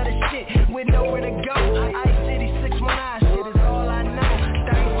middle of the shit with nowhere to go. Ice City 619 shit is all I know.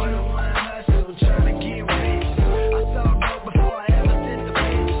 Thank you. Hustle, trying to get rich. I saw broke before I ever did the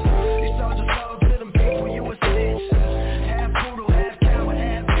bitch. These soldiers sold to them people, you a snitch. Half poodle, half coward,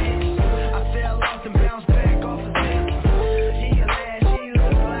 half bitch. I fell off and bounced back off a dip. He a lash, he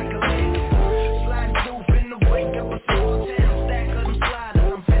look like a lick. Slide loop in the wake of a small town. Stack let him slide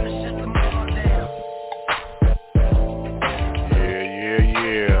and I'm finna shut them all down.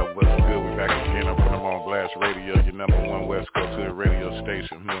 Yeah. What's good? We back again. I'm putting them on Blast Radio, your number one West Coast Hood radio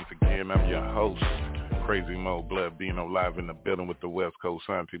station. Once again, I'm your host, Crazy Mo Blood, being live in the building with the West Coast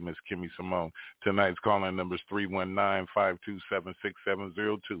auntie, Miss Kimmy Simone. Tonight's calling number is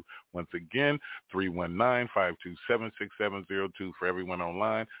 319-527-6702. Once again, 319-527-6702. For everyone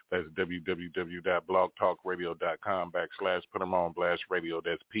online, that's www.blogtalkradio.com/put 'em on Blast Radio.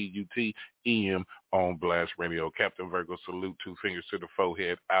 That's PUTEM on Blast Radio. Captain Virgo, salute, 2 fingers to the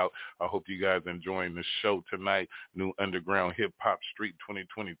forehead out. I hope you guys enjoying the show tonight. New Underground Hip Hop Street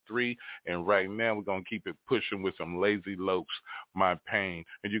 2023. And right now, we're going to keep it pushing with some Lazy Lokes, My Pain.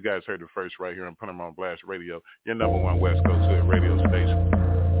 And you guys heard it first right here on Put 'em on Blast Radio, your number one West Coast Hood radio station.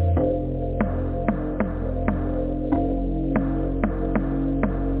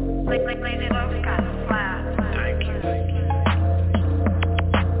 Lazy Lokes got fly. Thank you.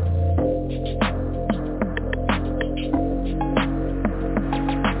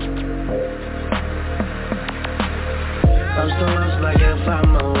 I'm so lost, I can't find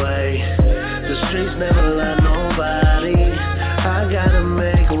my way. The streets never let nobody. I gotta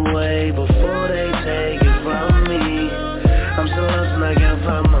make a way before they take it from me. I'm so lost and I can't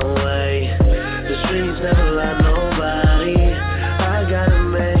find my way. The streets never let nobody. I gotta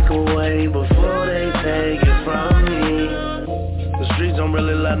make a way before they take it from me. The streets don't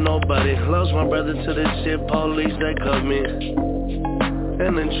really let nobody. Lost my brother to this shit, police they cut me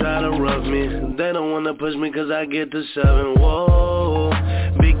and then try to rub me. They don't wanna push me cause I get to 7. Whoa,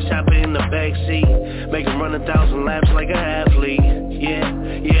 big chopper in the backseat, make 'em run 1,000 laps like an athlete.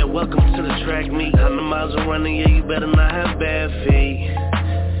 Yeah, welcome to the track meet. 100 miles of running, yeah, you better not have bad feet.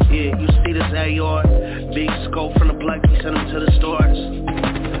 that yard. Big scope from the black, we send them to the stores.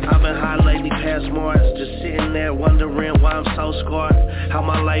 I've been high lately past Mars, just sitting there wondering why I'm so scarred. How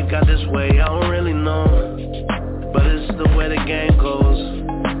my life got this way, I don't really know. But it's the way the game goes.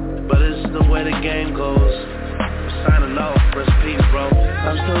 But it's the way the game goes. Signing off, rest peace, bro.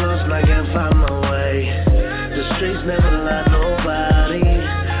 I'm still lost and I can't find my way. The streets never lie nobody.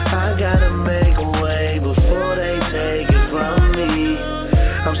 I gotta make a way before they take it from me.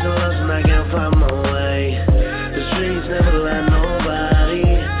 I'm still lost and I can't find my way. The streets never lie nobody.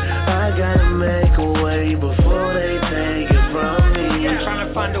 I gotta make a way before they take it from me. I'm trying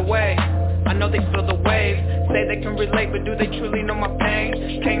to find a way. I know they feel the wave. Say they can relate, but do they truly know my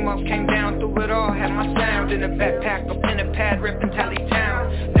pain? Came up, came down, through it all, had my sound in a backpack, up in a pad, ripping Tally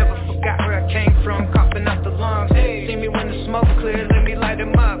Town. Never forgot where I came from, coughing out the lungs. See me when the smoke clears, let me light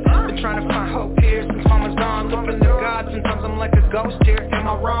them up. Been trying to find hope here since mama's gone. Looking to God, sometimes I'm like a ghost here, am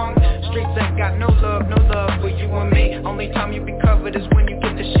I wrong? Streets ain't got no love for you and me. Only time you be covered is when you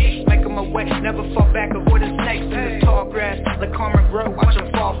get the sheets. Make them away, never fall back, avoid the snakes in the tall grass. Let karma grow, watch them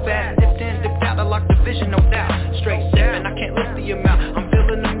fall fast. Dipped in, dipped out, I lock the vision, no doubt. Straight seven, I can't list the amount. I'm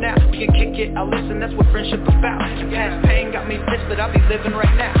feeling them now, we can kick it, I'll listen, that's what friendship about. And past pain got me pissed, but I'll be living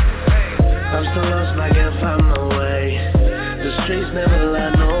right now. I'm still lost and I can't find my way. The streets never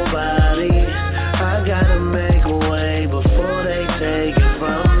lie nobody. I gotta make a way before they take it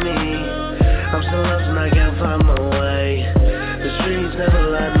from me. I'm still lost and I can't find my way. The streets never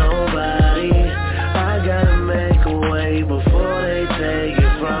lie nobody. I gotta make a way before they take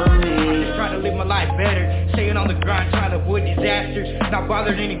it from me. I'm just trying to live my life better. Staying on the grind, trying to avoid disasters. Not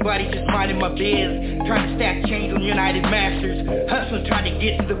bothering anybody, just minding my biz. Trying to stack change on United Masters. Hustling, trying to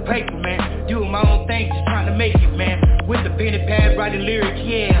get to the paper, man. Doing my own thing, just trying to make it, man. With the pen and pad, writing lyrics,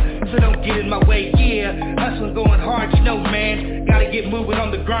 yeah. So don't get in my way, yeah. Hustling, going hard, you know, man. Gotta get moving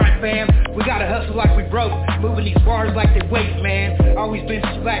on the grind, fam. We gotta hustle like we broke. Moving these bars like they weight, man. Always been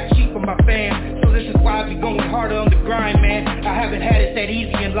black sheep of my fam. So this is why I be going harder on the grind, man. I haven't had it that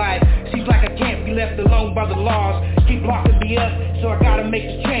easy in life. Seems like I can't be left alone by the laws. Keep locking me up, so I gotta make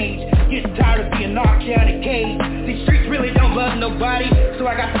a change. Getting tired of being knocked down and caged. These streets really don't love nobody, so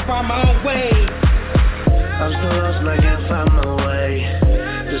I got to find my own way. I'm still lost and I can't find my way.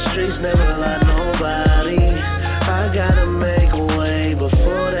 The streets never lie nobody. I gotta make a way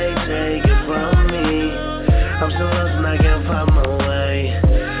before they take it from me. I'm still lost and I can't find my way.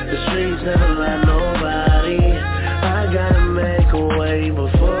 The streets never lie nobody. I gotta make a way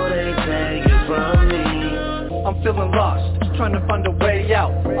before they take it from me. I'm feeling lost, trying to find a way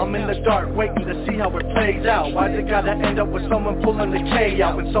out. I'm in the dark, waiting to see how it plays out. Why's it gotta end up with someone pulling the K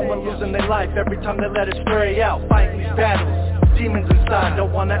out? And someone losing their life every time they let it spray out. Fighting these battles, demons inside,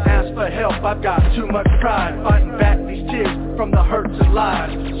 don't wanna ask for help. I've got too much pride, fighting back these tears from the hurts and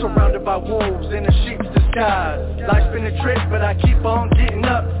lies. Surrounded by wolves in a sheep's disguise. Life's been a trick, but I keep on getting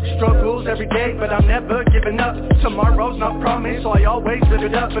up. Struggles every day, but I'm never giving up. Tomorrow's not promised, so I always live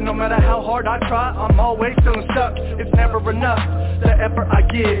it up. And no matter how hard I try, I'm always feeling stuck. It's never enough, the effort I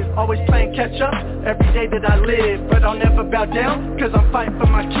give. Always playing catch up, every day that I live. But I'll never bow down, cause I'm fighting for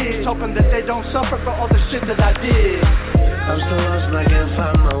my kids. Hoping that they don't suffer for all the shit that I did. I'm still lost and I can't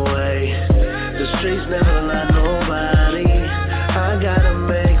find my way. The streets never lie nobody. I gotta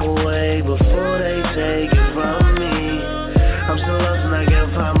make a way before they take it from me. I'm still lost and I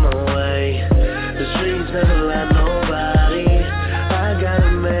can't find my way. The streets never lie nobody. I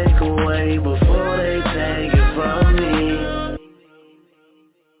gotta make a way before they take it from me.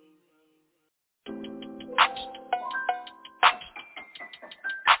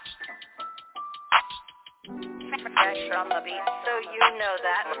 Pressure on the beat, so you know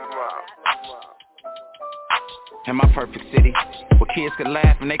that. In my perfect city, where kids could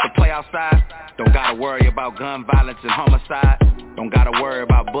laugh and they could play outside. Don't gotta worry about gun violence and homicide. Don't gotta worry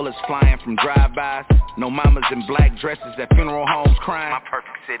about bullets flying from drive-bys. No mamas in black dresses at funeral homes crying. My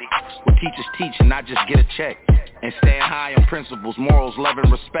perfect city, where teachers teach and not just get a check. And stand high on principles, morals, love,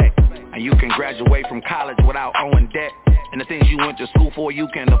 and respect. And you can graduate from college without owing debt. And the things you went to school for, you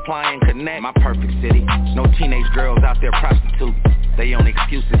can apply and connect. My perfect city, no teenage girls out there prostitute. They own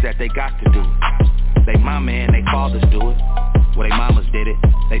excuses that they got to do. They mama and they fathers do it. Well, they mamas did it.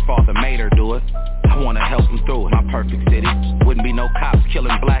 They father made her do it. I wanna help them through it. My perfect city, wouldn't be no cops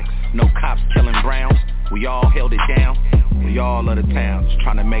killing blacks, no cops killing browns. We all held it down. We all of the towns,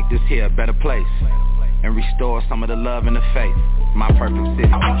 trying to make this here a better place and restore some of the love and the faith. My perfect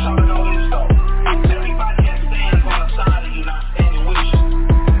city. I want y'all to know this though. Everybody that stands on the side of you not standing with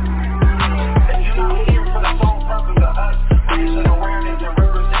you. If you're not here for the sole purpose of us raising awareness and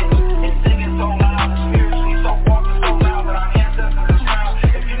representing and singing so loud and spiritually so walking so loud that our ancestors is proud.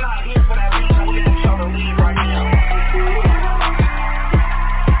 If you're not here for that reason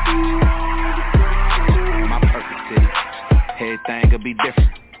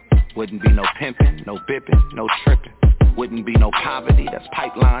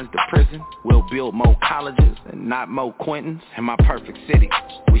pipelines to prison. We'll build more colleges and not more Quentins. In my perfect city,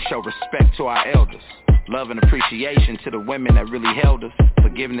 we show respect to our elders. Love and appreciation to the women that really held us.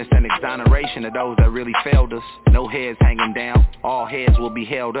 Forgiveness and exoneration to those that really failed us. No heads hanging down, all heads will be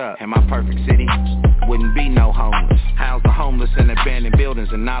held up. In my perfect city, wouldn't be no homeless. House the homeless in abandoned buildings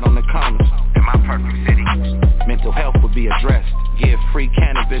and not on the corners. In my perfect city, mental health would be addressed. Give free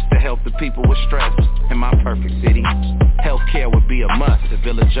cannabis to help the people with stress. In my perfect city, healthcare would be a must. The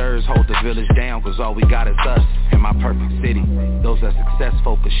villagers hold the village down cause all we got is us. In my perfect city, those that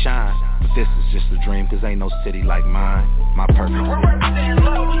successful could shine. But this is just a dream cause ain't no city like mine. My perfect city.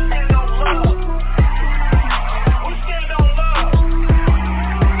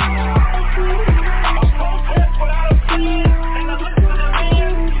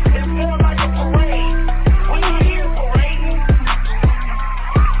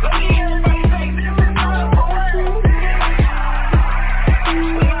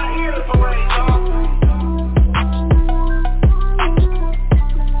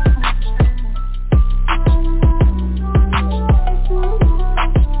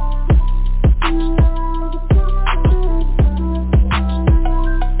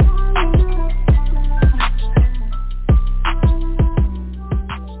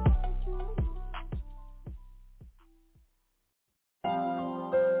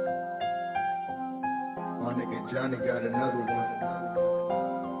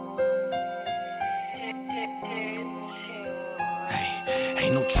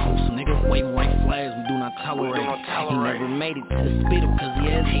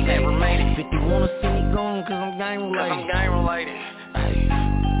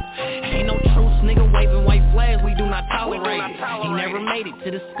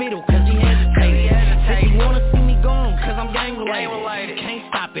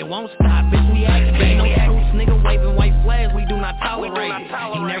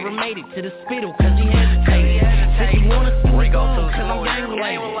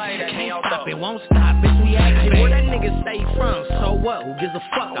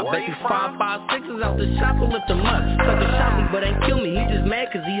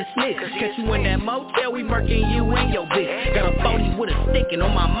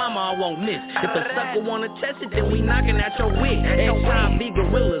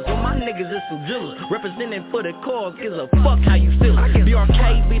 For the cause, gives a fuck how you feel.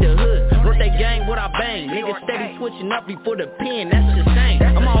 BRK be the hood, wrote that gang with our bang. Niggas steady switching up before the pen, that's the same.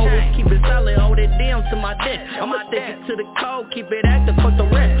 I'ma always keep it solid, hold it down to my desk. I'ma stick it to the code, keep it active, fuck the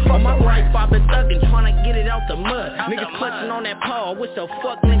rest. On my right, I've been thugging, tryna get it out the mud. Niggas clutching on that pole, I wish a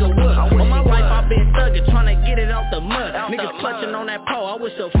fuck nigga would. On my right, I've been thugging, tryna get it out the mud. Niggas clutching on that pole, I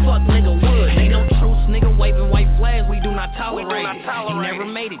wish a fuck nigga would. Ain't no truce, nigga waving white flags, we do not tolerate it. He never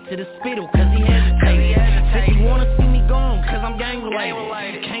made it to the spittle, cause he hesitated. If you wanna see me gone, cause I'm gang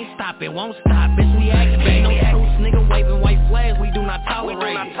related. Can't stop it, won't stop, bitch, we activate. No truce, nigga waving white flags, we do not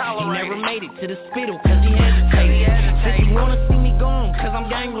tolerate it. He never made it to the spittle, cause he hesitated. If you wanna see me gone, cause I'm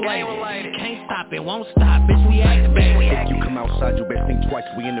gang related. Can't stop it, won't stop, bitch, we activate. If you come outside, you best think twice,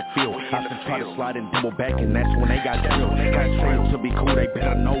 we in the field. I just try to slide and double back, and that's when they got drilled. Got trained to be cool, they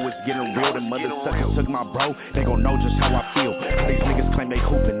better know it's getting real. The mother suckers took my bro, they gon' know just how I feel. How these niggas claim they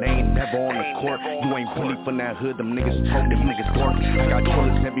hoopin', they ain't never on the court. You ain't really from that hood, them niggas told them niggas dork. I got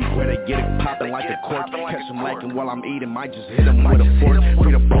killers everywhere, they get it poppin' like a cork. Catch them lacking while I'm eating, might just hit them with a fork.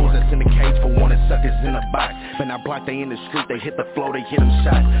 Free the bros that's in the cage for wanting suckers in the box. When I block, they in the street, they hit the floor, they hit them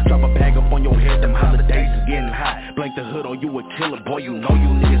shots. Drop a bag up on your head, them holidays is getting hot. Blank the hood on you a killer, boy, you know you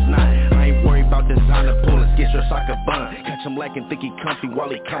niggas not. I ain't worried about designer bullets, get your sock a bun. Catch him lacking, think he comfy while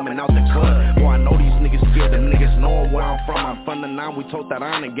he coming out the club. Boy, I know these niggas scared, them niggas know where I'm from. I'm from the 9, we told that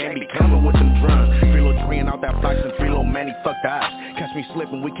iron and game be coming with them drums. Free little treeing out that box and free little Manny, fuck the ops. Catch me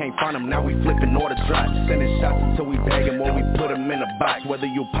slipping, we can't find him, now we flipping all the drops. Sending shots until we bag him or we put him in a box. Whether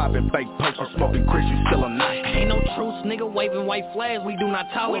you popping fake pokes or smoking Chris, you still a knot. Ain't no truce, nigga waving white flags, we do not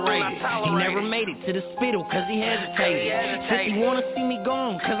tolerate it. He never made it to the spittle, cause he hesitated. If you wanna see me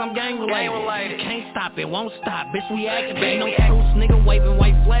gone, cause I'm gang related. Can't stop it, won't stop, bitch, we activate. No truce, nigga waving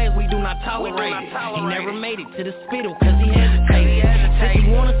white flags, we do not tolerate it. He never made it to the spittle, cause he hesitated. If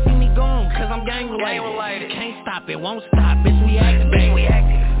you wanna see me gone, cause I'm gang related. Can't stop it, won't stop, bitch, we activate.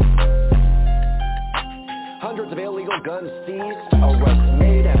 Hundreds of illegal guns seized, arrests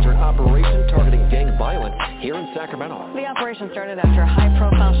made after an operation targeting gang violence here in Sacramento. The operation started after a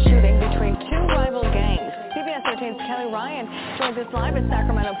high-profile shooting between two rival gangs. CBS 13's Kelly Ryan joins us live at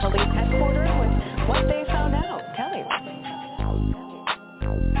Sacramento Police Headquarters with what they found out. Kelly.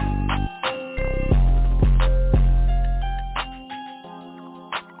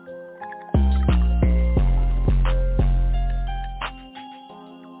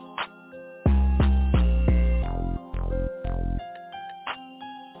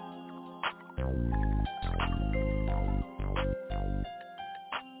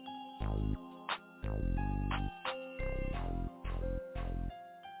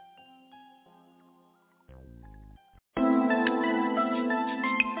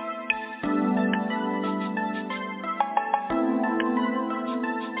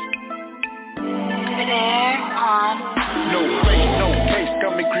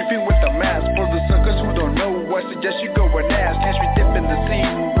 suggest you go and ask. Catch me dipping the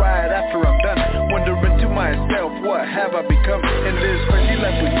scene right after I'm done. Wondering to myself, what have I become? In this crazy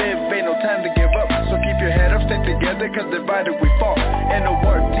life we live, ain't no time to give up. So keep your head up, stay together, cause divided we fall.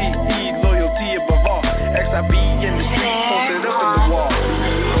 N-O-R-T-E, loyalty above all. X-I-B in the street, posted up in the wall.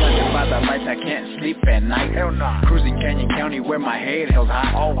 By the lights, I can't sleep at night. Hell nah. Cruising Canyon County where my head held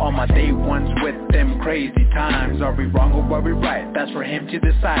high. All my day ones with them crazy times. Are we wrong or are we right? That's for him to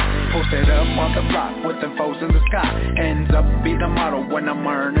decide. Posted up on the block with them foes in the sky. Ends up be the motto when I'm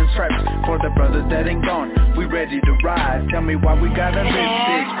earning stripes. For the brothers that ain't gone, we ready to ride. Tell me why we gotta live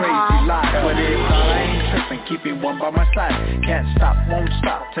this crazy life. But if I ain't tripping, keeping one by my side. Can't stop, won't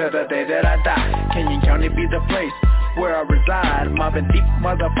stop till the day that I die. Canyon County be the place where I reside. Mobbing deep,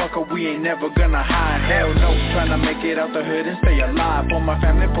 motherfucker, we ain't never gonna hide. Hell no, tryna make it out the hood and stay alive. For my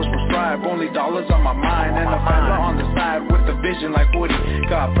family, push will strive, only dollars on my mind. And a fella on the side with a vision like Woody.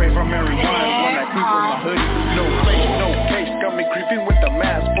 God pray from everyone when I creep with my hoodie. No face, no case, got me creeping with the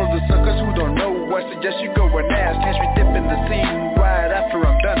mask. For the suckers who don't know, I suggest you go and ask. Catch me dipping the scene right after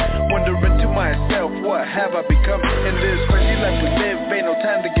I'm done. Wondering to myself, what have I become? In this crazy life we live, ain't no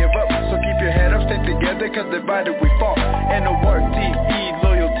time to give up. So keep your head up, stay together, cause divided we fall. N-O-R-T-E,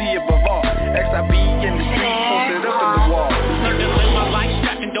 loyalty above all. X-I-B in the street, posted up in the wall. Learn to live my life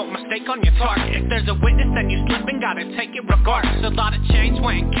strapped and don't mistake on your target. If there's a witness then you slipping, gotta take it regardless. A lot of change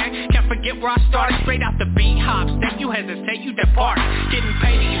went gang, can't forget where I started. Straight out the beat hops, then you hesitate, you depart. Getting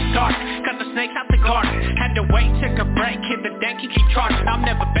paid and you start, cut the snakes out the garden. Had to wait, took a break, hit the deck, you keep charging. I'm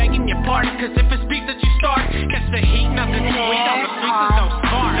never begging your pardon, cause if it's beef that you start, catch the heat, nothing sweet on the streets, there's no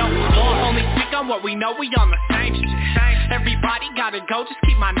spark. No spark, only speak on what we know, we on the same shit. Everybody gotta go, just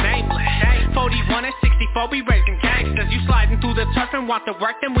keep my name lit. 41 and 64, we raising gangsters. You sliding through the turf and want the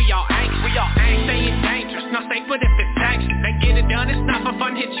work, then we all anxious. Staying dangerous, not safe, but if it's sanctioned, they get it done, it's not for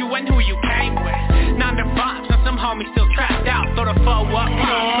fun, hit you and who you came with. 9 to 5, so some homies still trapped out. Throw the foe up, put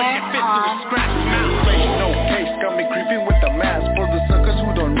your fist to a scratch mouth. No case, got me creeping with the mask. For the suckers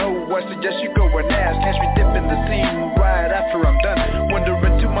who don't know, I suggest you go and ask. Catch me dipping the scene right after I'm done.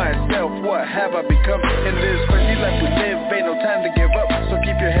 Wondering to myself, what have I become? In this crazy life we live, ain't no time to give up. So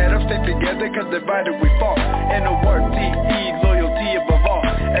keep your head up, stay together, cause divided we fall. N-O-R-T-E, loyalty above all.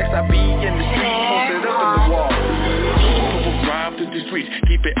 X-I-B in the street, posted up in the wall. Drive to the streets,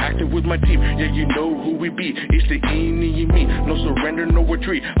 keep it active with my team. Yeah, you know who we be. It's the E and me. No surrender, no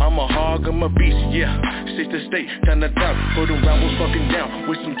retreat. I'm a hog, I'm a beast. Yeah, state to state, time to down. For the rebels fucking down.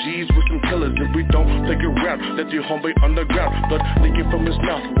 With some G's, with some killers. If we don't play around, let your homeboy underground. Blood leaking from his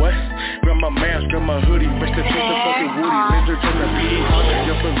mouth. What? Grab my mask, grab my hoodie. Rest in peace, the fucking Woody. Laser tryna be hot.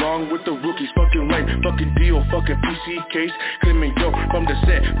 Jumping wrong with the rookies. Fucking lame, fucking deal, fucking PC case. Claiming yo from the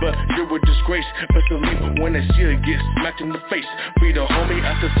set, but you're a disgrace. Best believe when I see it get smacked in the face. Free the homie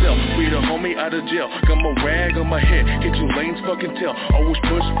out the cell, free the homie out of jail. Got my rag on my head, get you lanes fucking tell. Always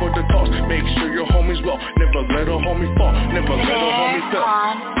push for the cause, make sure your homie's well. Never let a homie fall, never let a homie fail.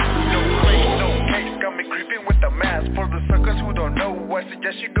 No race, no case, got me creeping with the mask. For the suckers who don't know, I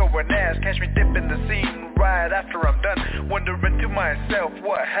suggest you go and ask. Catch me dipping the scene right after I'm done. Wondering to myself,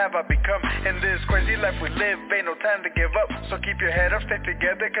 what have I become? In this crazy life we live, ain't no time to give up. So keep your head up, stay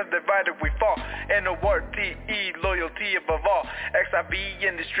together, cause divided we fall. N-O-R-T-E, loyalty above all. X-I-B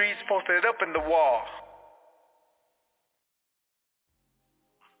in the streets, posted up in the wall.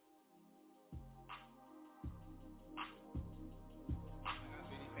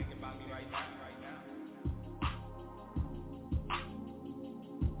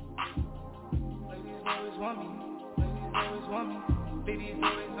 Always want me, ladies always want me, ladies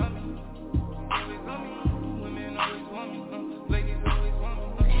always on me, always on me, women always want me, ladies always want me,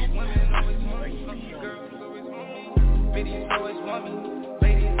 women always want me, girls always want me, ladies always want me,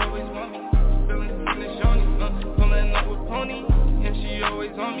 ladies always want me, feeling the shawty, pulling up with pony, and she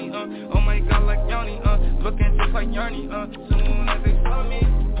always on me, oh my god like Yanni, looking just like Yarny, soon as they saw me,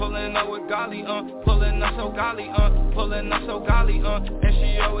 pulling up with golly, pulling up so golly, pulling up so golly, and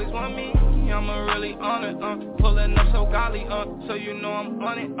she always want me. I'ma really on it, pulling up so golly, so you know I'm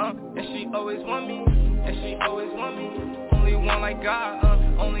on it, and she always want me, and she always want me, only one like God,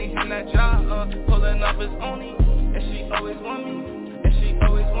 only him that job, pulling up is only, and she always want me, and she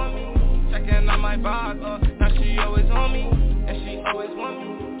always want me, checking out my vibe, now she always on me, and she always want me,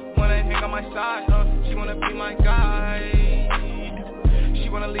 when I hang on my side, she wanna be my guide, she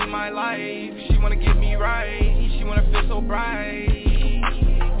wanna lead my life, she wanna get me right, she wanna feel so bright.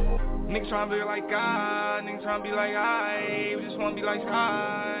 Niggas tryna be like God, niggas tryna be like I, we just wanna be like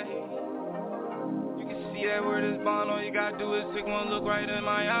Sky. You can see that word is bond, all you gotta do is take one look right in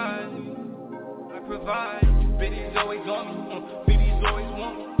my eyes. I provide, biddies always on me, biddies always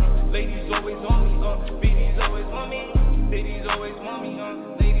want me, Ladies always on me, BD's always on me. Ladies always want me,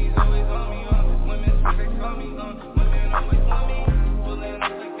 ladies always on me, women say they saw me, women always want me. Pulling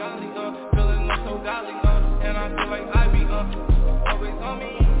up like golly, feeling up so golly, and I feel like I be, always on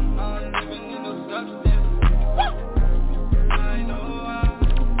me. I don't even need no substance. I know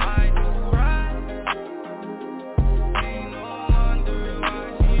I do right. Ain't no wonder why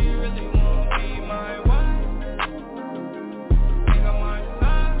she really won't be my wife. Think on my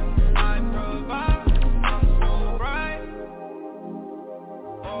side, I provide. I'm so bright,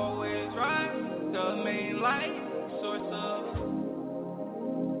 always right. The main light, source of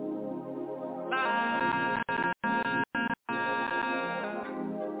light.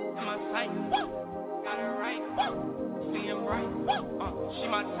 Am I tight? Got it right. Seeing bright. She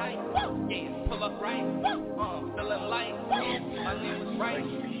my type. Yeah, pull up right. Feeling light. My name was right.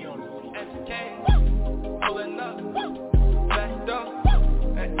 SK. Pulling up. Backed up.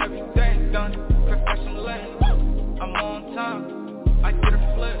 And everything done. Professional. I'm on time. I get a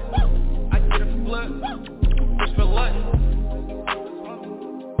flip. I get a flip. Push for luck.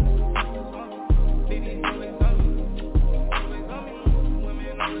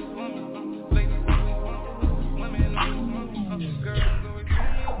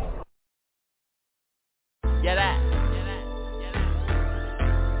 Yeah, that.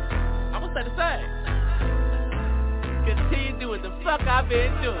 I'ma say the same. Continue doing the fuck I've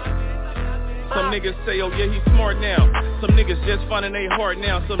been doing. Some niggas say, oh yeah, he's smart now. Some niggas just finding they heart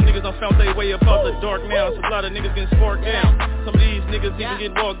now. Some niggas done found their way up out the dark now. So a lot of niggas getting sparked down. Some of these niggas even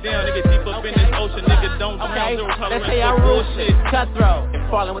get walked down. They get deep up in this ocean. Niggas don't drown. Zero tolerance for bullshit. Cutthroat and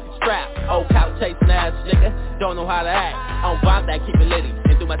falling with the strap. Old couch chasing ass nigga. Don't know how to act. I don't vibe that, keep it litty.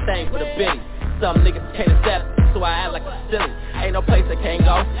 And do my thing for the biddy. Some niggas can't accept, so I act like a silly. Ain't no place I can't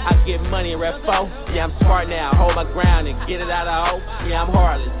go. I get money and rep foe. Yeah, I'm smart now. Hold my ground and get it out of O. Yeah, I'm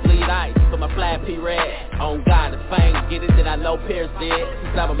heartless. Bleed ice for my flat P red. On God, the fame. Get it that I know Pierce did.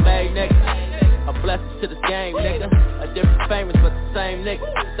 Since I'm a made nigga. A blessing to this game, nigga. A different famous but the same nigga.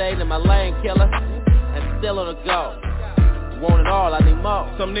 Stayed in my lane, killer. And still on the go. Want it all, I need more.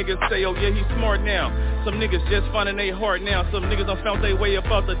 Some niggas say, oh yeah, he's smart now. Some niggas just finding they heart now. Some niggas done found their way up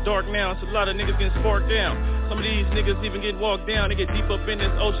out the dark now. So a lot of niggas getting sparked down. Some of these niggas even get walked down. They get deep up in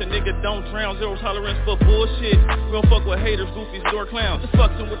this ocean. Nigga don't drown. Zero tolerance for bullshit. We don't fuck with haters, goofies, door clowns. Just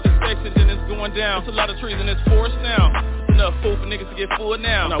fucking with the sections and it's going down. It's a lot of trees and it's forced now. Enough food for niggas to get full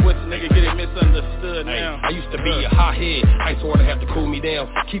now. Now with the nigga get it misunderstood now. I used to be a hothead. Ice water have to cool me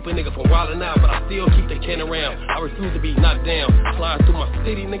down. Keep a nigga from wildin' out, but I still keep the can around. I refuse to be knocked down. Flying through my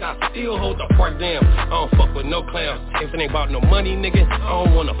city, nigga, I still hold the park down. I don't fuck with no clowns. If it ain't about no money, nigga, I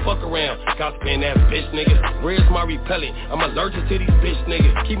don't wanna fuck around. Gossiping that bitch, nigga. Where's my repellent? I'm allergic to these bitch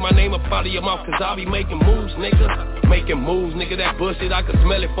niggas. Keep my name up out of your mouth, cause I be making moves, nigga. Making moves, nigga, that bullshit, I can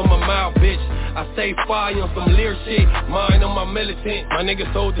smell it from a mile, bitch. I say fire on some leer shit. Mine on my militant. My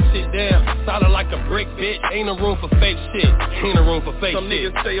niggas hold the shit down. Solid like a brick, bitch. Ain't no room for fake shit. Ain't no room for fake Some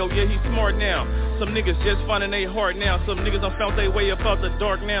shit. niggas say, oh yeah, he's smart now. Some niggas just finding they heart now. Some niggas done found their way up out the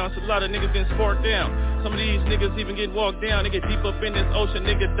dark now. So a lot of niggas getting sparked down. Some of these niggas even get walked down. They get deep up in this ocean.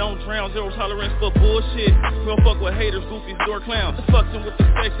 Nigga don't drown. Zero tolerance for bullshit. We don't fuck with haters, goofies, door clowns. Just fucking with the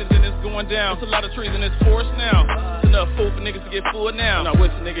sections and it's going down. It's a lot of trees and it's forced now. It's enough food for niggas to get full now. Now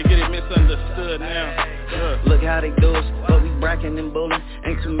which nigga get it misunderstood now. Look how they do us, but we brackin' and bullin'.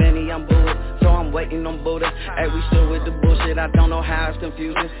 Ain't too many, I'm bullet, so I'm waiting on Buddha. Hey, we still with the bullshit, I don't know how it's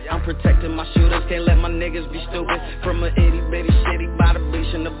confusing. I'm protecting my shooters, can't let my niggas be stupid. From a itty bitty shitty by the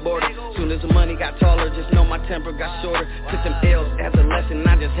beach and the border. Soon as the money got taller, just know my temper got shorter. Took them L's as a lesson,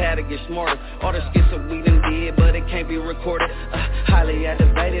 I just had to get smarter. All the skits that we done did, but it can't be recorded. Highly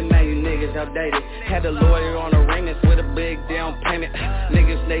activated, man, you niggas outdated. Had a lawyer on arraignments with a big down payment.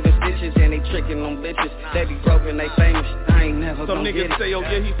 Niggas native stitches and they tricking on bitches. They be broken, they famous. I ain't never Some niggas say, oh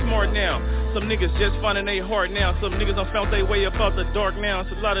yeah, he's smart now. Some niggas just finding they heart now. Some niggas done found their way up out the dark now.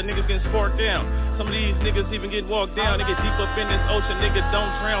 So a lot of niggas getting sparked down. Some of these niggas even get walked down. They get deep up in this ocean. Nigga don't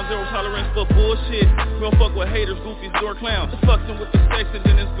drown. Zero tolerance for bullshit. We don't fuck with haters, goofies, door clowns. Just fucking with the sections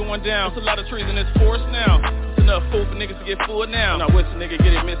and it's going down. It's a lot of trees and it's forced now. It's enough food for niggas to get full now. Now which nigga get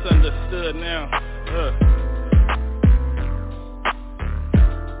it misunderstood now.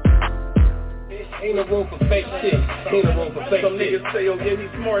 Ain't no room for fake shit. Ain't no room for fake shit. Some niggas say, oh yeah, he's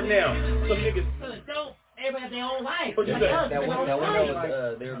smart now. Some niggas everybody have their own life. What you say? That one was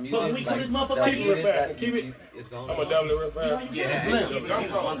their music. So we put this motherfucker keep it back. Keep it. I'm a double rip back. Yeah.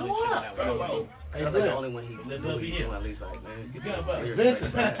 That's like the only one he can at least like, man.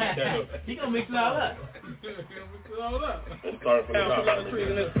 He gonna mix it all up. Let's start from the top. A lot of trees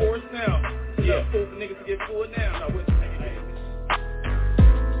in this forest now. Yeah, food for niggas to get full now. Now,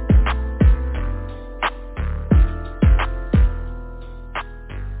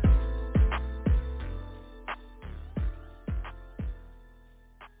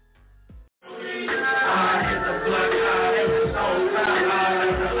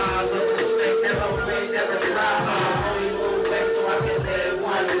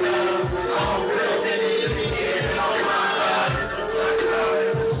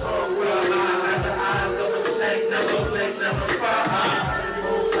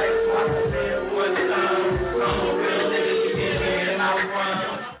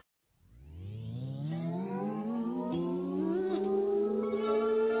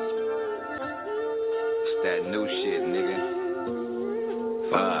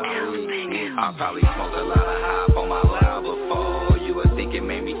 I probably smoked a lot of hop on my loud before. You would think it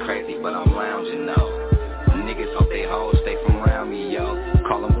made me crazy, but I'm lounging though. Niggas hope they hoes stay from around me, yo.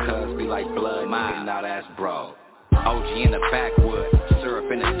 Call them cuz, be like blood, nigga, now that's bro. OG in the backwood,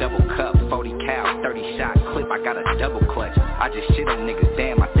 syrup in a double cup, 40 cal, 30 shot clip, I got a double clutch. I just shit on niggas,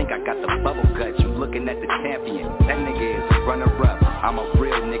 damn, I think I got the bubble guts. You looking at the champion, that nigga is a runner-up. I'm a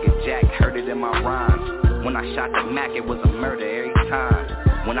real nigga, Jack, heard it in my rhymes. When I shot the Mac, it was a murder every time.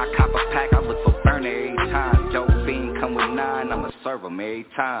 When I cop a pack, I look for burner every time. Dope fiend come with 9, I'ma serve 'em every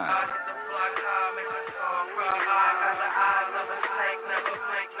time.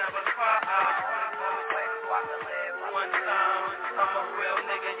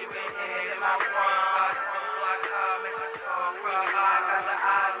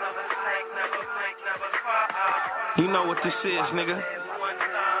 You know what this is, nigga.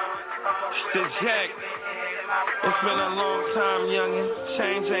 It's the Jack. It's been a long time, youngin'.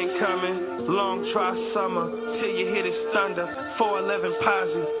 Change ain't coming. Long try summer till you hit it thunder. 411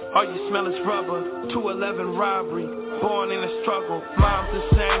 posse, all you smell is rubber. 211 robbery, born in the struggle. Mom's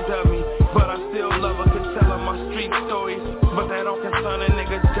ashamed of me, but I still love her. Could tell her my street stories, but that don't concern a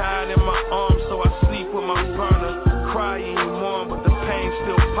nigga. Died in my arms, so I sleep with my burner. Cry anymore, but the pain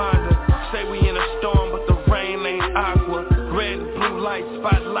still ponder. Say we in a storm, but the rain ain't aqua. Red and blue lights,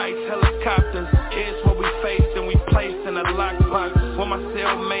 spotlights, helicopters. It's what we faced and we placed in a lockbox. What my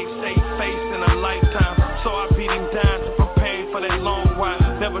cellmate say face in a lifetime. So I beat him down to prepare him for that long while.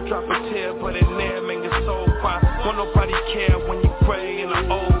 Never drop a tear, but it never make your soul cry. Won't nobody care when you gray and an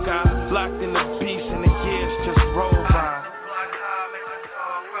old guy. Locked in the beast and the years just roll by.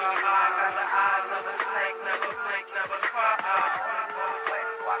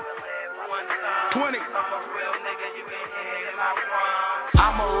 20.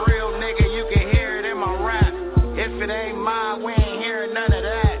 I'm a real nigga, you can hear it in my rap. If it ain't mine, we ain't hearing none of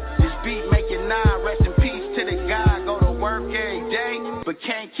that. This beat make you nod, rest in peace to the guy. Go to work every day, but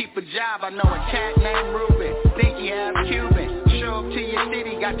can't keep a job. I know a cat named Ruben, think he half Cuban. Show up to your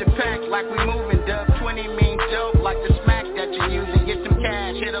city, got the pack like we moving. Dub 20 mean dope, like the smack that you're using. Get some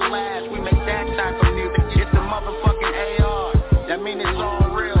cash, hit a lash, we make that type of music. It's the motherfucking AR, that mean it's all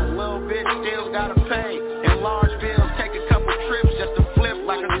real. Little bitch still gotta pay. In large bills, take a couple trips just to flip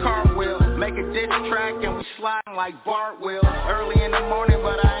like a cartwheel. Make a diss track and we sliding like Bart will. Early in the morning,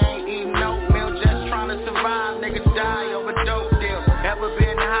 but I ain't eating oatmeal. Just trying to survive, niggas die over dope deals. Ever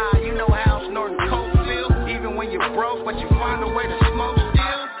been high, you know how snorting coke feel. Even when you're broke, but you find a way to smoke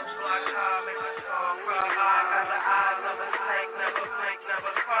still.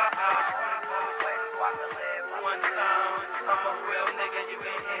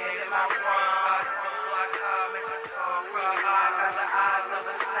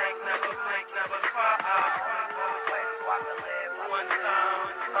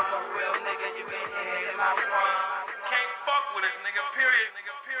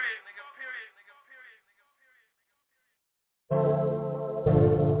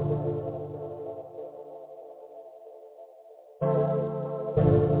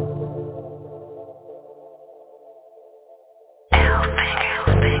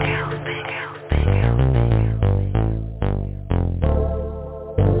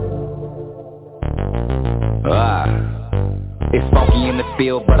 'Cause it's funky in the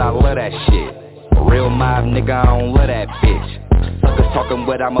field, but I love that shit. Real mob nigga, I don't love that bitch. Suckers talking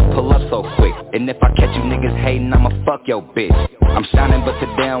wet, I'ma pull up so quick. And if I catch you niggas hating, I'ma fuck your bitch. I'm shining, but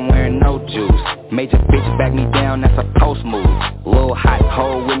today I'm wearing no juice. Major bitch back me down, that's a post move. Little hot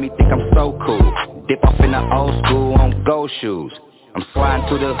hoe with me, think I'm so cool. Dip off in the old school on gold shoes. I'm sliding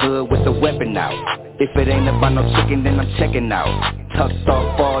through the hood with the weapon out. If it ain't about no chicken, then I'm checking out. Tucked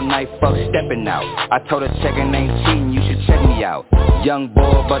off all night, fuck stepping out. I told her checking ain't cheating, you should check me out. Young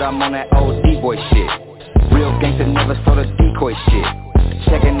boy, but I'm on that old D-boy shit. Real gangster never saw the decoy shit.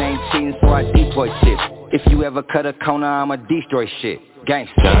 Checking ain't cheating, so I deploy shit. If you ever cut a corner, I'ma destroy shit.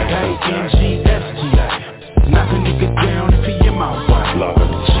 Gangsta. G-A-N-G-S-T-I. Knock a nigga down if he in my way.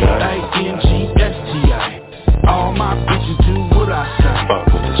 G-A-N-G-S-T-I. All my bitches do what I say.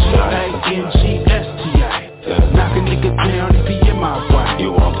 G-A-N-G-S-T-I. Knock a nigga down if he in my way.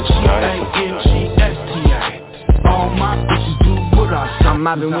 G-A-N-G-S-T-I. All my bitches do what I say. I'm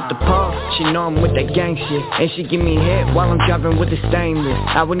mobbing with the pump, she know I'm with that gang shit. And she give me head while I'm driving with the stainless.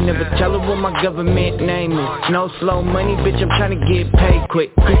 I would never tell her what my government name is. No slow money, bitch, I'm tryna get paid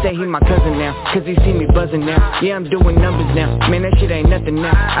quick. He say he my cousin now, cause he see me buzzing now. Yeah, I'm doing numbers now, man, that shit ain't nothing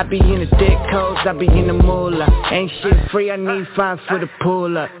now. I be in the thick codes, I be in the moolah. Ain't shit free, I need 5 for the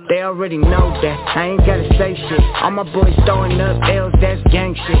pull up. They already know that, I ain't gotta say shit. All my boys throwing up L's, that's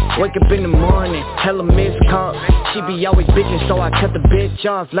gang shit. Wake up in the morning, hella missed calls. She be always bitching, so I cut the bitch bitch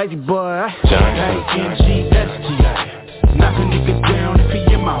off, lazy boy. A-N-G-S-T-I. Knock a nigga down if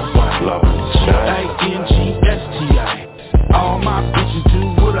he in my way. A-N-G-S-T-I. All my bitches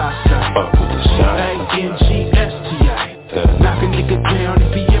do what I say. A-N-G-S-T-I. Knock a nigga down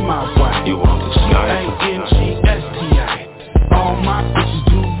if he in my way. A-N-G-S-T-I. All my bitches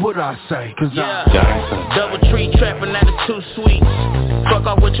do what I say, cause I'm double tree trapping that is too sweet. Fuck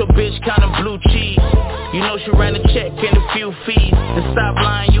off with your bitch counting blue cheese. You know she ran a check and a few fees. And stop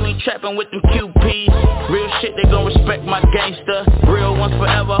lying, you ain't trapping with them QPs. Real shit, they gon' respect my gangster. Real ones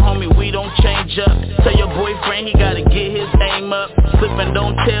forever, homie, we don't change up. Tell your boyfriend he gotta get his aim up. Slip and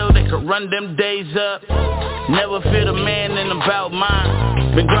don't tell, they could run them days up. Never fear the man and about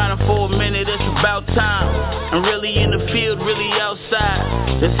mine. Been grinding for a minute, it's about time. I'm really in the field, really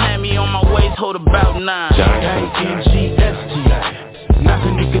outside. Just hand me on my waist, hold about 9. A-N-G-S-T-I. Knock a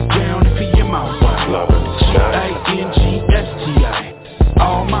nigga down if he in my way. A-N-G-S-T-I.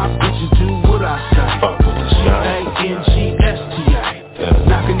 All my bitches do what I say. A-N-G-S-T-I.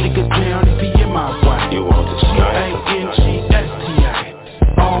 Knock a nigga down if he in my way.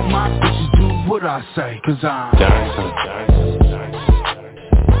 A-N-G-S-T-I. All my bitches do what I say, cause I'm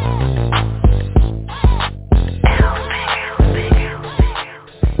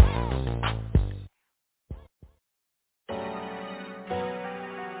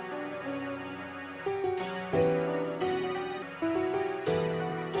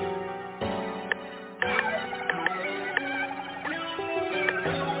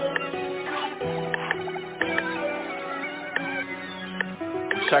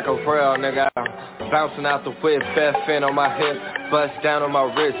Chaco Frail, nigga, bouncing out the whip, fast fin on my hip, bust down on my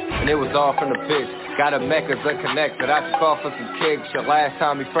wrist, and it was all from the bitch. Got a Mecca's unconnected, I could call for some kicks. Your last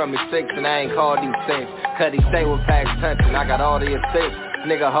time he from me 6 and I ain't called these things. Cut he stay with packs touching, I got all the assists.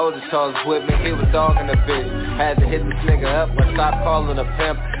 Nigga hold his shoulders with me, he was dogging the bitch. Had to hit this nigga up, but stop calling a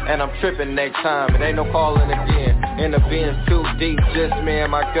pimp. And I'm tripping next time, it ain't no calling again. In the Benz too deep, just me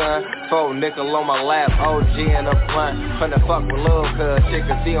and my gun. 4 nickel on my lap, OG and a blunt. Finna fuck with Lil cuz, shit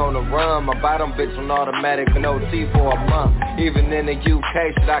cause he on the run. My bottom bitch on automatic, been OT for a month. Even in the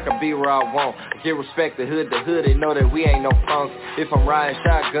UK, shit I can be where I want. Give respect to hood, they know that we ain't no punks. If I'm riding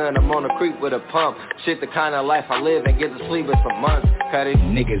shotgun, I'm on the creek with a pump. Shit the kind of life I live and get to sleep in some months. Cut it.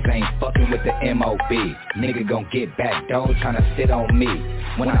 Niggas ain't fucking with the M.O.B. Nigga gon' get back though, tryna sit on me.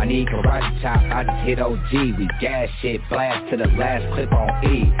 When I need karate chop, I just hit OG. We gas shit, blast to the last clip on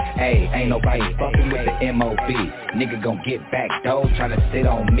E. Hey, ain't nobody fucking with the M.O.B. Nigga gon' get back though, tryna sit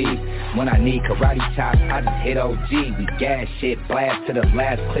on me. When I need karate chop, I just hit OG. We gas shit, blast to the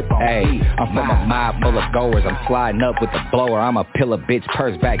last clip on E. I'm from a mob full of goers, I'm sliding up with the blower. I'm a pillar bitch,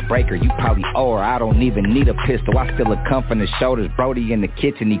 purse back breaker, you probably owe her. I don't even need a pistol, I still a come from the shoulders. Brody in the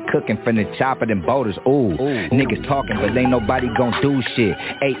kitchen, he cooking from the chopper and boulders. Ooh, niggas talking, but ain't nobody gon' do shit.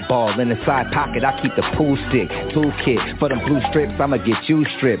 8 ball in the side pocket, I keep the pool stick. Toolkit, for them blue strips, I'ma get you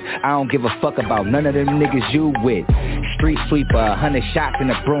stripped. I don't give a fuck about none of them niggas you with. Street sweeper, 100 shots in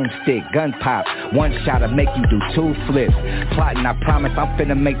a broomstick. Gun pop, 1 shot'll make you do 2 flips. Plotting, I promise I'm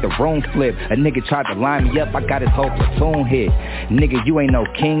finna make the room flip. A nigga tried to line me up, I got his whole platoon hit. Nigga, you ain't no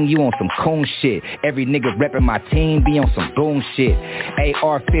king, you on some coon shit. Every nigga reppin' my team, be on some goon shit.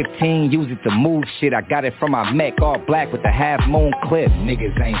 AR-15, use it to move shit. I got it from my mech, all black with the half moon clip.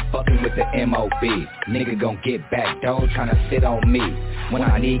 Niggas ain't fucking with the M.O.B. Nigga gon' get back though, tryna sit on me. When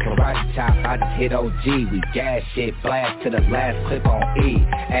I need karate chop, I just hit OG. We gas shit, blast to the last clip on E.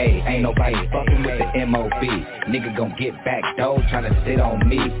 Hey, ain't nobody fucking with the M.O.B. Nigga gon' get back though, tryna sit on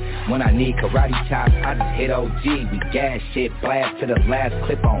me. When I need karate chop, I just hit OG. We gas shit, blast to the last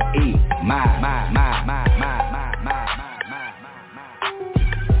clip on E. My.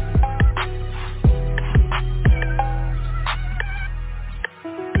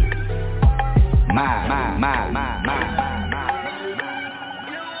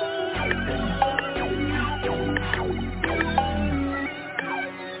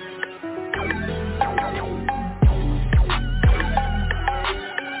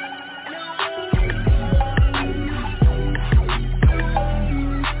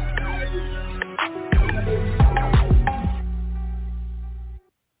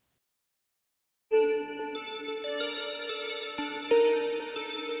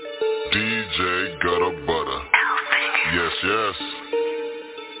 DJ Gutter Butter. Yes.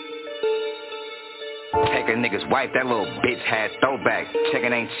 Take a nigga's wife, that little bitch had throwback.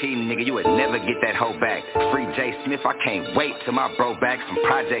 Checkin' ain't cheating, nigga, you would never get that hoe back. Free J Smith, I can't wait till my bro back. Some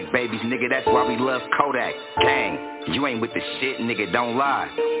project babies, nigga, that's why we love Kodak. Gang, you ain't with the shit, nigga, don't lie.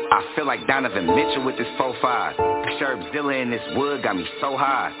 I feel like Donovan Mitchell with this 4-5. Sherbzilla in this wood got me so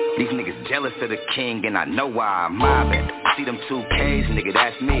high. These niggas jealous of the king and I know why I'm mobbing. See them 2Ks, nigga,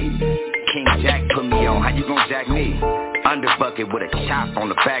 that's me. King Jack put me on, how you gon' jack me? Underbucket with a chop on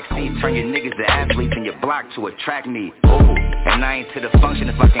the backseat. Turn your niggas to athletes and your block to attract me. Ooh, and I ain't to the function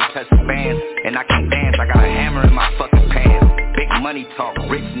if I can't touch the band. And I can't dance, I got a hammer in my fucking pants. Big money talk,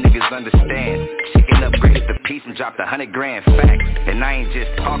 rich niggas understand. Chicken upgraded the piece and dropped $100 grand facts. And I ain't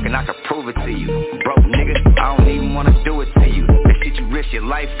just talking, I can prove it to you. Broke nigga, I don't even wanna do it to you. The shit you risk your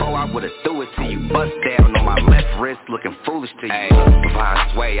life for, I would've threw it to you. Bust down on my left wrist, looking foolish to you.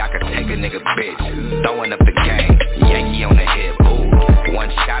 Divine sway, I could take a nigga bitch. Throwing up the game, Yankee on the hip, ooh. One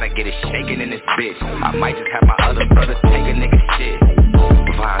shot, I get it shaking in this bitch. I might just have my other brother take a nigga shit.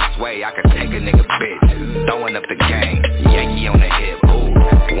 Divine sway, I could take a nigga bitch. Throwing up the game, Yankee on the hip,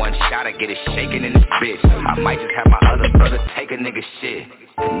 ooh. One shot, I get it shaking in this bitch. I might just have my other brother take a nigga shit.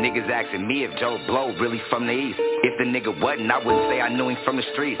 Niggas asking me if Joe Blow really from the east. If the nigga wasn't, I wouldn't say I knew him from the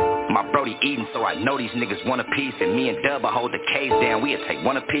streets. My brody eating, so I know these niggas want a piece. And me and Dub, I hold the case down, we'll take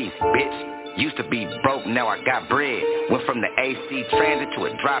one apiece, bitch. Used to be broke, now I got bread. Went from the AC Transit to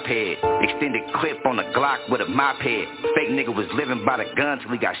a drop head. Extended clip on the Glock with a mop head. Fake nigga was living by the gun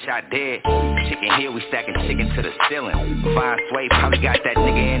till he got shot dead. Chicken here, we stacking chicken to the ceiling. Fine Sway probably got that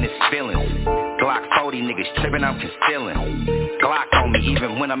nigga in his feelings. Glock 40 niggas tripping, I'm concealing. Glock on me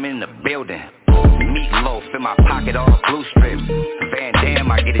even when I'm in the building. Meatloaf in my pocket, all blue strips. Van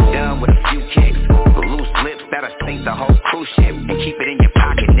Damme, I get it done with a few kicks. Loose lips that'll sink the whole cruise ship. And keep it in your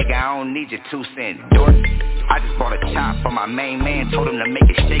pocket, nigga, I don't need your 2 cent dork. I just bought a chop for my main man. Told him to make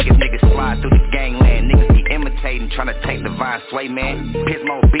it shake if niggas slide through the gangland. Niggas be imitating, trying to take Divine Sway, man.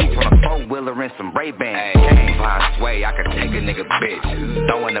 Pismo Beach on a 4-wheeler and some Ray-Bans. Divine Sway, I could take a nigga bitch.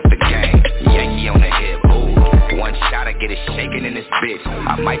 Throwing up the game, Yankee on the hip, ooh. One shot, I get it shaking in this bitch.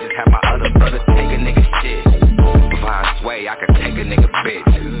 I might just have my other brother take a nigga shit. Divine Sway, I could take a nigga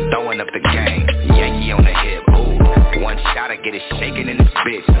bitch. Throwing up the game, Yankee on the hip, ooh. One shot, I get it shaking in this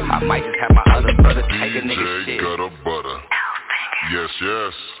bitch. I might just have my other brother take a nigga shit. Got a butter. Yes,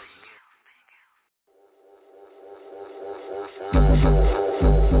 yes.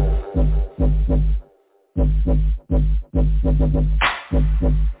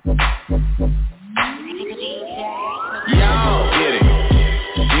 Yo, get it,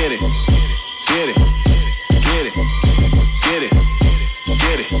 get it, get it, get it, get it,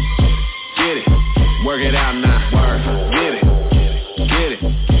 get it, get it. Work it out now. Work. Get it, get it,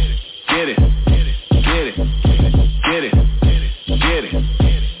 get it, get it, get it, get it,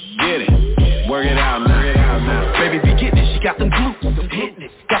 get it. Work it out now. Baby be getting it, she got them glutes, them hitting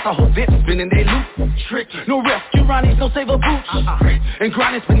it. Got the whole bit spinning they loop. Tricky. No rescue Ronnie's, no saver boots. And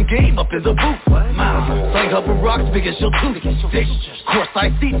grinding spin game up in the booth. Slang up with rocks big as your tooth. Course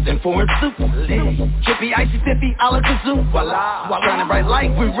side seats and foreign suits. Chippy, icy, tippy, a la kazoo. Voila. While shining bright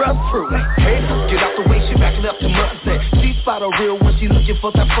light, we run through. Hey, get out the way, she back left to Mustang. She spot a real one, she looking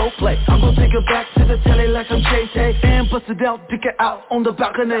for that pro play. I'm gonna take her back to the telly like I'm Tay-Tay. And bust it out, dick it out on the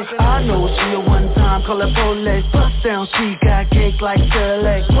balcony. I know she a one-time, call her Foley. Bust down, she got cake like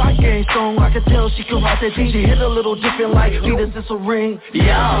Shirley. Rock game strong, I can tell she can rock that G. She hit a little different like Venus, it's a ring. Yo,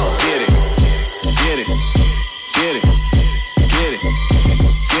 get it, get it, get it, get it, get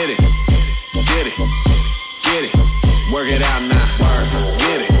it, get it, get it. Work it out now. Work.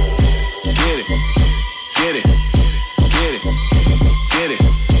 Get it, get it, get it, get it, get it.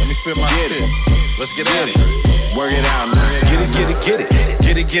 Let me spit my shit. Let's get at it. Work it out now. Get it, get it, get it.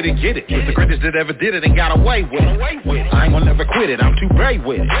 Get it, get it, get it. It's the greatest that ever did it and got away with it. I ain't gonna never quit it, I'm too brave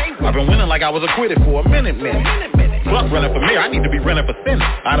with it. I've been winning like I was acquitted for a minute. Fuck running for mayor, I need to be running for Senate.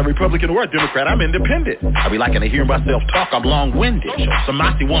 I'm a Republican or a Democrat, I'm independent. I be liking to hear myself talk, I'm long-winded. Some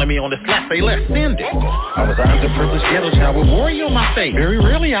Mossie wanted me on the slap, they left send it. I was an underprivileged ghetto child with worry on my face. Very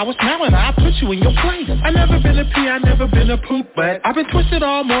rarely I was smiling, I put you in your place. I never been a pee, I never been a poop, but I've been twisted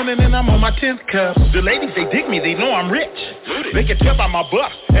all morning and I'm on my 10th cup. The ladies, they dig me, they know I'm rich. They can tell by my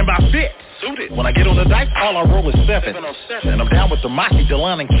buff and my fit. When I get on the dice, all I roll is 7. And I'm down with the Mossie,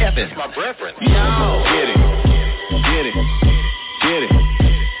 Delon, and Kevin. My brethren. Yo, get it, get it, get it,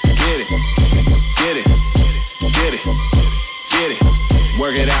 get it, get it, get it, get it.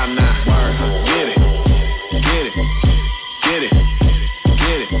 Work it out now. Work. Get it, get it, get it,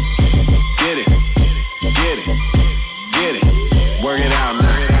 get it, get it, get it, get it. Work it out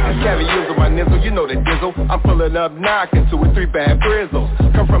now. Heavy use of my nizzle, you know the dizzle. I'm pulling up knocking to a 3 bad frizzles.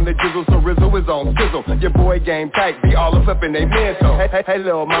 Come from the jizzle, so Rizzle is on sizzle. Your boy game tight, be all up in they mental. Hey,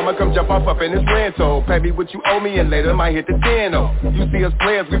 little mama, come jump off up in this rental. Pay me what you owe me and later might hit the deno. You see us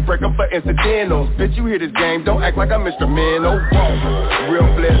players, we break up for incidentals. Bitch, you hear this game, don't act like I'm Mr. Minnow. Real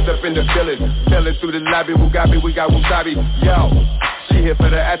flares up in the village, telling through the lobby, who got me, we got wasabi. Yo, she here for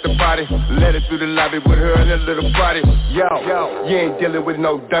the after party. Let it through the lobby with her and a little party. Yo, you ain't dealing with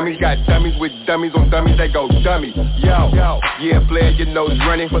no dummies. Got dummies with dummies on dummies, they go dummy. Yo, yeah, player, your nose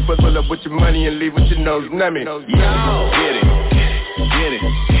running. Pull up with your money and leave with your nose nummy. Yo, get it, get it,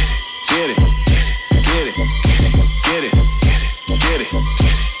 get it, get it, get it, get it,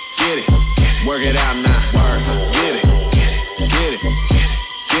 get it. Work it out now. Work, get it, get it,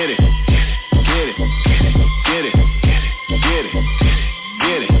 get it, get it, get it, get it,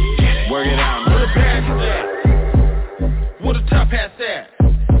 get it. Work it out now. Where the baddies at? Where the top hats at?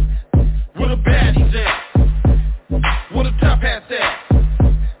 Where the baddies at? Where the top hats at?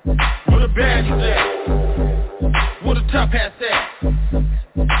 Where the baddies at? Where the top hats at?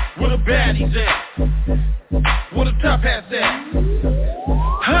 Where the baddies at? Where the top hats at?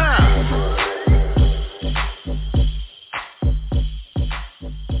 Ha!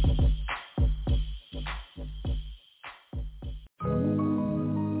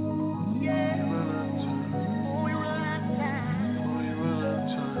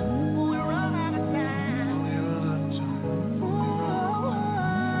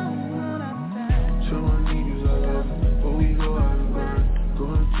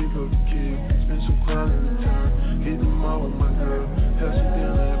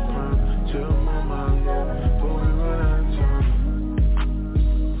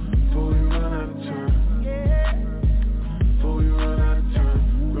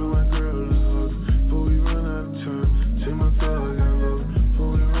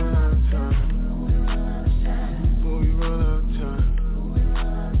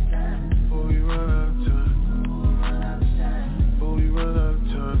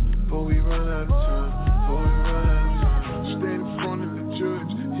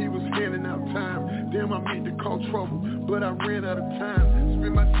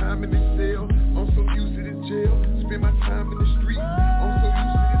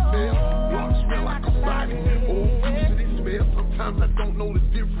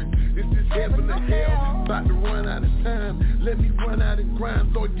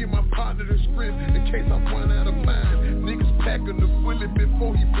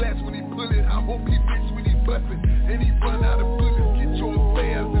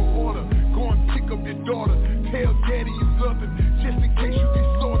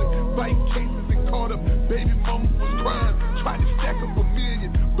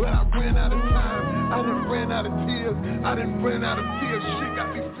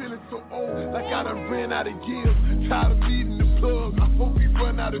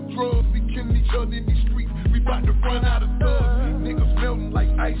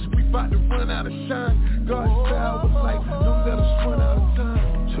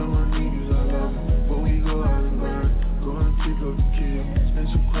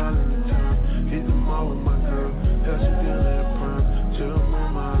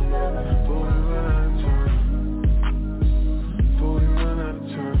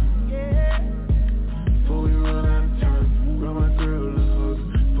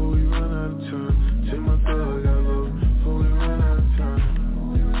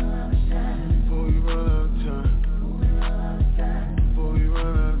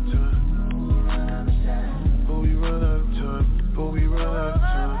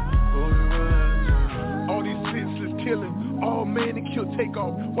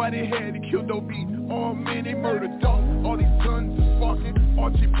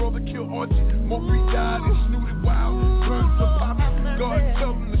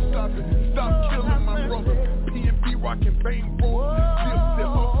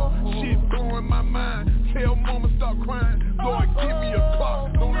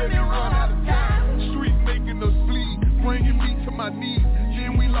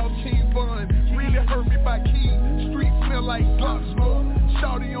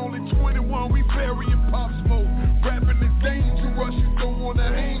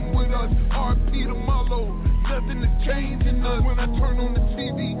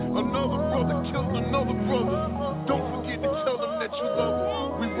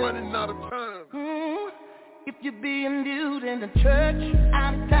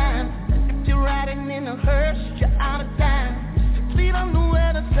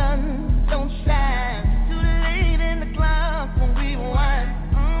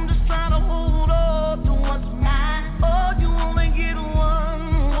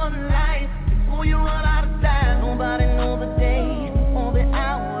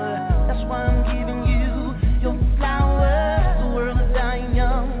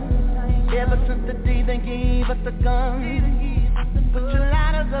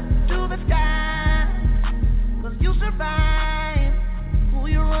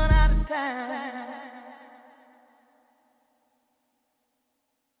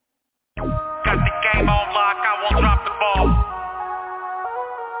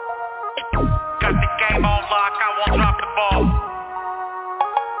 game on lock, I won't drop the ball.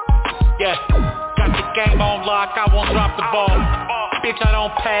 Yeah, got the game on lock, I won't drop the ball. Bitch, I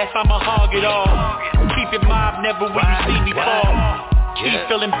don't pass, I'ma hog it all. Keep it mob, never will you see me fall. Keep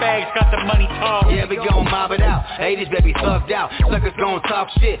filling bags, got the money tall. Yeah, we gon' mob it out. 80s, baby, thugged out. Suckers gon' talk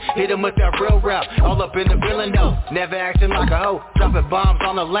shit. Hit 'em with that real rap. All up in the villain though. Never acting like a hoe. Dropping bombs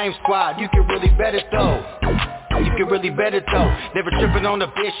on the lame squad. You can really bet it though. You can really bet it though. Never tripping on the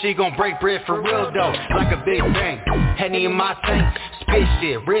bitch, she gon' break bread for real though. Like a big bang. Henny in my tank. Spit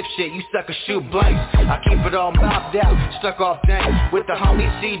shit, rip shit, you suckers shoot blanks. I keep it all mobbed out, stuck off dang. With the homie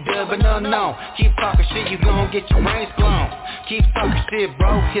C-Dub and unknown. Keep talking shit, you gon' get your brains blown. Keep talking shit,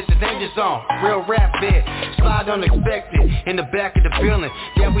 bro, hit the danger zone. Real rap bit, slide unexpected. In the back of the building,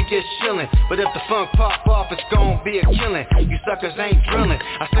 yeah we just chillin'. But if the funk pop off, it's gon' be a killin'. You suckers ain't drillin',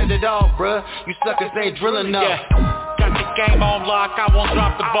 I said it all, bruh. You suckers ain't drillin' no. Yeah. Got the game on lock, I won't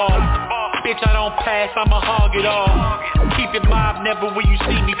drop the ball. Bitch, I don't pass, I'ma hog it all. Keep it mob, never will you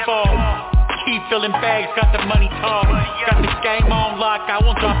see me fall. Keep filling bags, got the money tall. Got the game on lock, I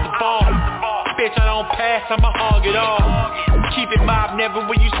won't drop the ball. Bitch, I don't pass, I'ma hog it all. Keep it mob, never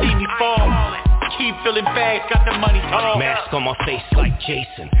will you see me fall. Keep filling bags, got the money tall. Mask on my face like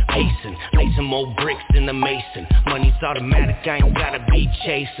Jason, pacing, lay some more bricks in the mason. Money's automatic, I ain't gotta be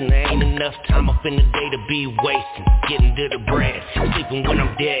chasing. There ain't enough time up in the day to be wasting. Getting to the bread, sleeping when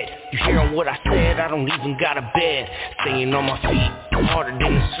I'm dead. You hearing what I said? I don't even got a bed. Staying on my feet, harder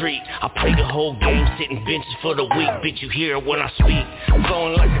than the street. I play the whole game, sitting benches for the week. Bitch, you hear it when I speak.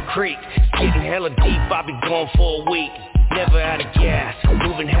 Flowing like a creek, it's getting hella deep. I be going for a week. Never out of gas,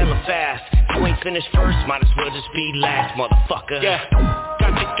 moving hella fast. You ain't finished first, might as well just be last, motherfucker. Yeah,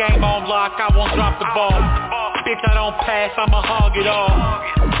 got the game on lock, I won't drop the ball. Bitch, I don't pass, I'ma hog it all.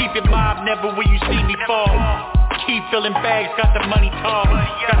 Keep it mob, never will you see me fall. Keep filling bags, got the money tall.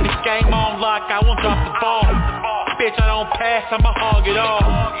 Got the game on lock, I won't drop the ball. Bitch, I don't pass, I'ma hog it all.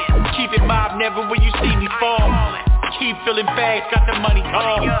 Keep it mob, never will you see me fall. Keep filling bags, got the money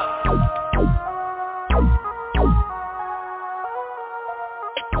tall.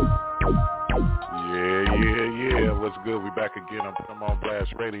 Yeah, what's good? We back again on Put 'em on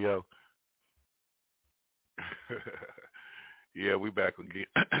Blast Radio. Yeah, we back again.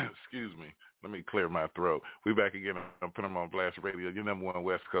 Excuse me. Let me clear my throat. We back again on Put 'em on Blast Radio, your number one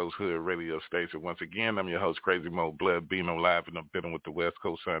West Coast hood radio station. Once again, I'm your host, Crazy Mo Blood, being on live in the building with the West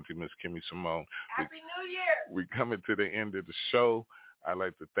Coast auntie, Miss Kimmy Simone. Happy New Year! We're coming to the end of the show. I'd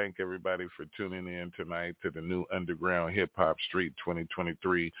like to thank everybody for tuning in tonight to the new Underground Hip-Hop Street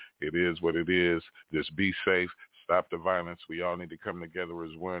 2023. It is what it is. Just be safe. Stop the violence. We all need to come together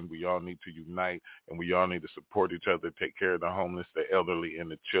as one. We all need to unite, and we all need to support each other, take care of the homeless, the elderly, and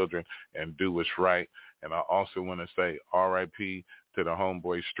the children, and do what's right. And I also want to say R.I.P. to the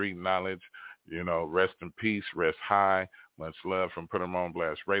homeboy Street Knowledge. You know, rest in peace, rest high. Much love from Put 'em on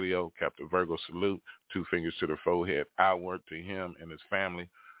Blast Radio. Captain Virgo salute. 2 fingers to the forehead outward to him and his family.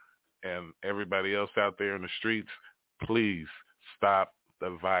 And everybody else out there in the streets, please stop the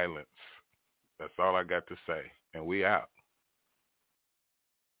violence. That's all I got to say. And we out.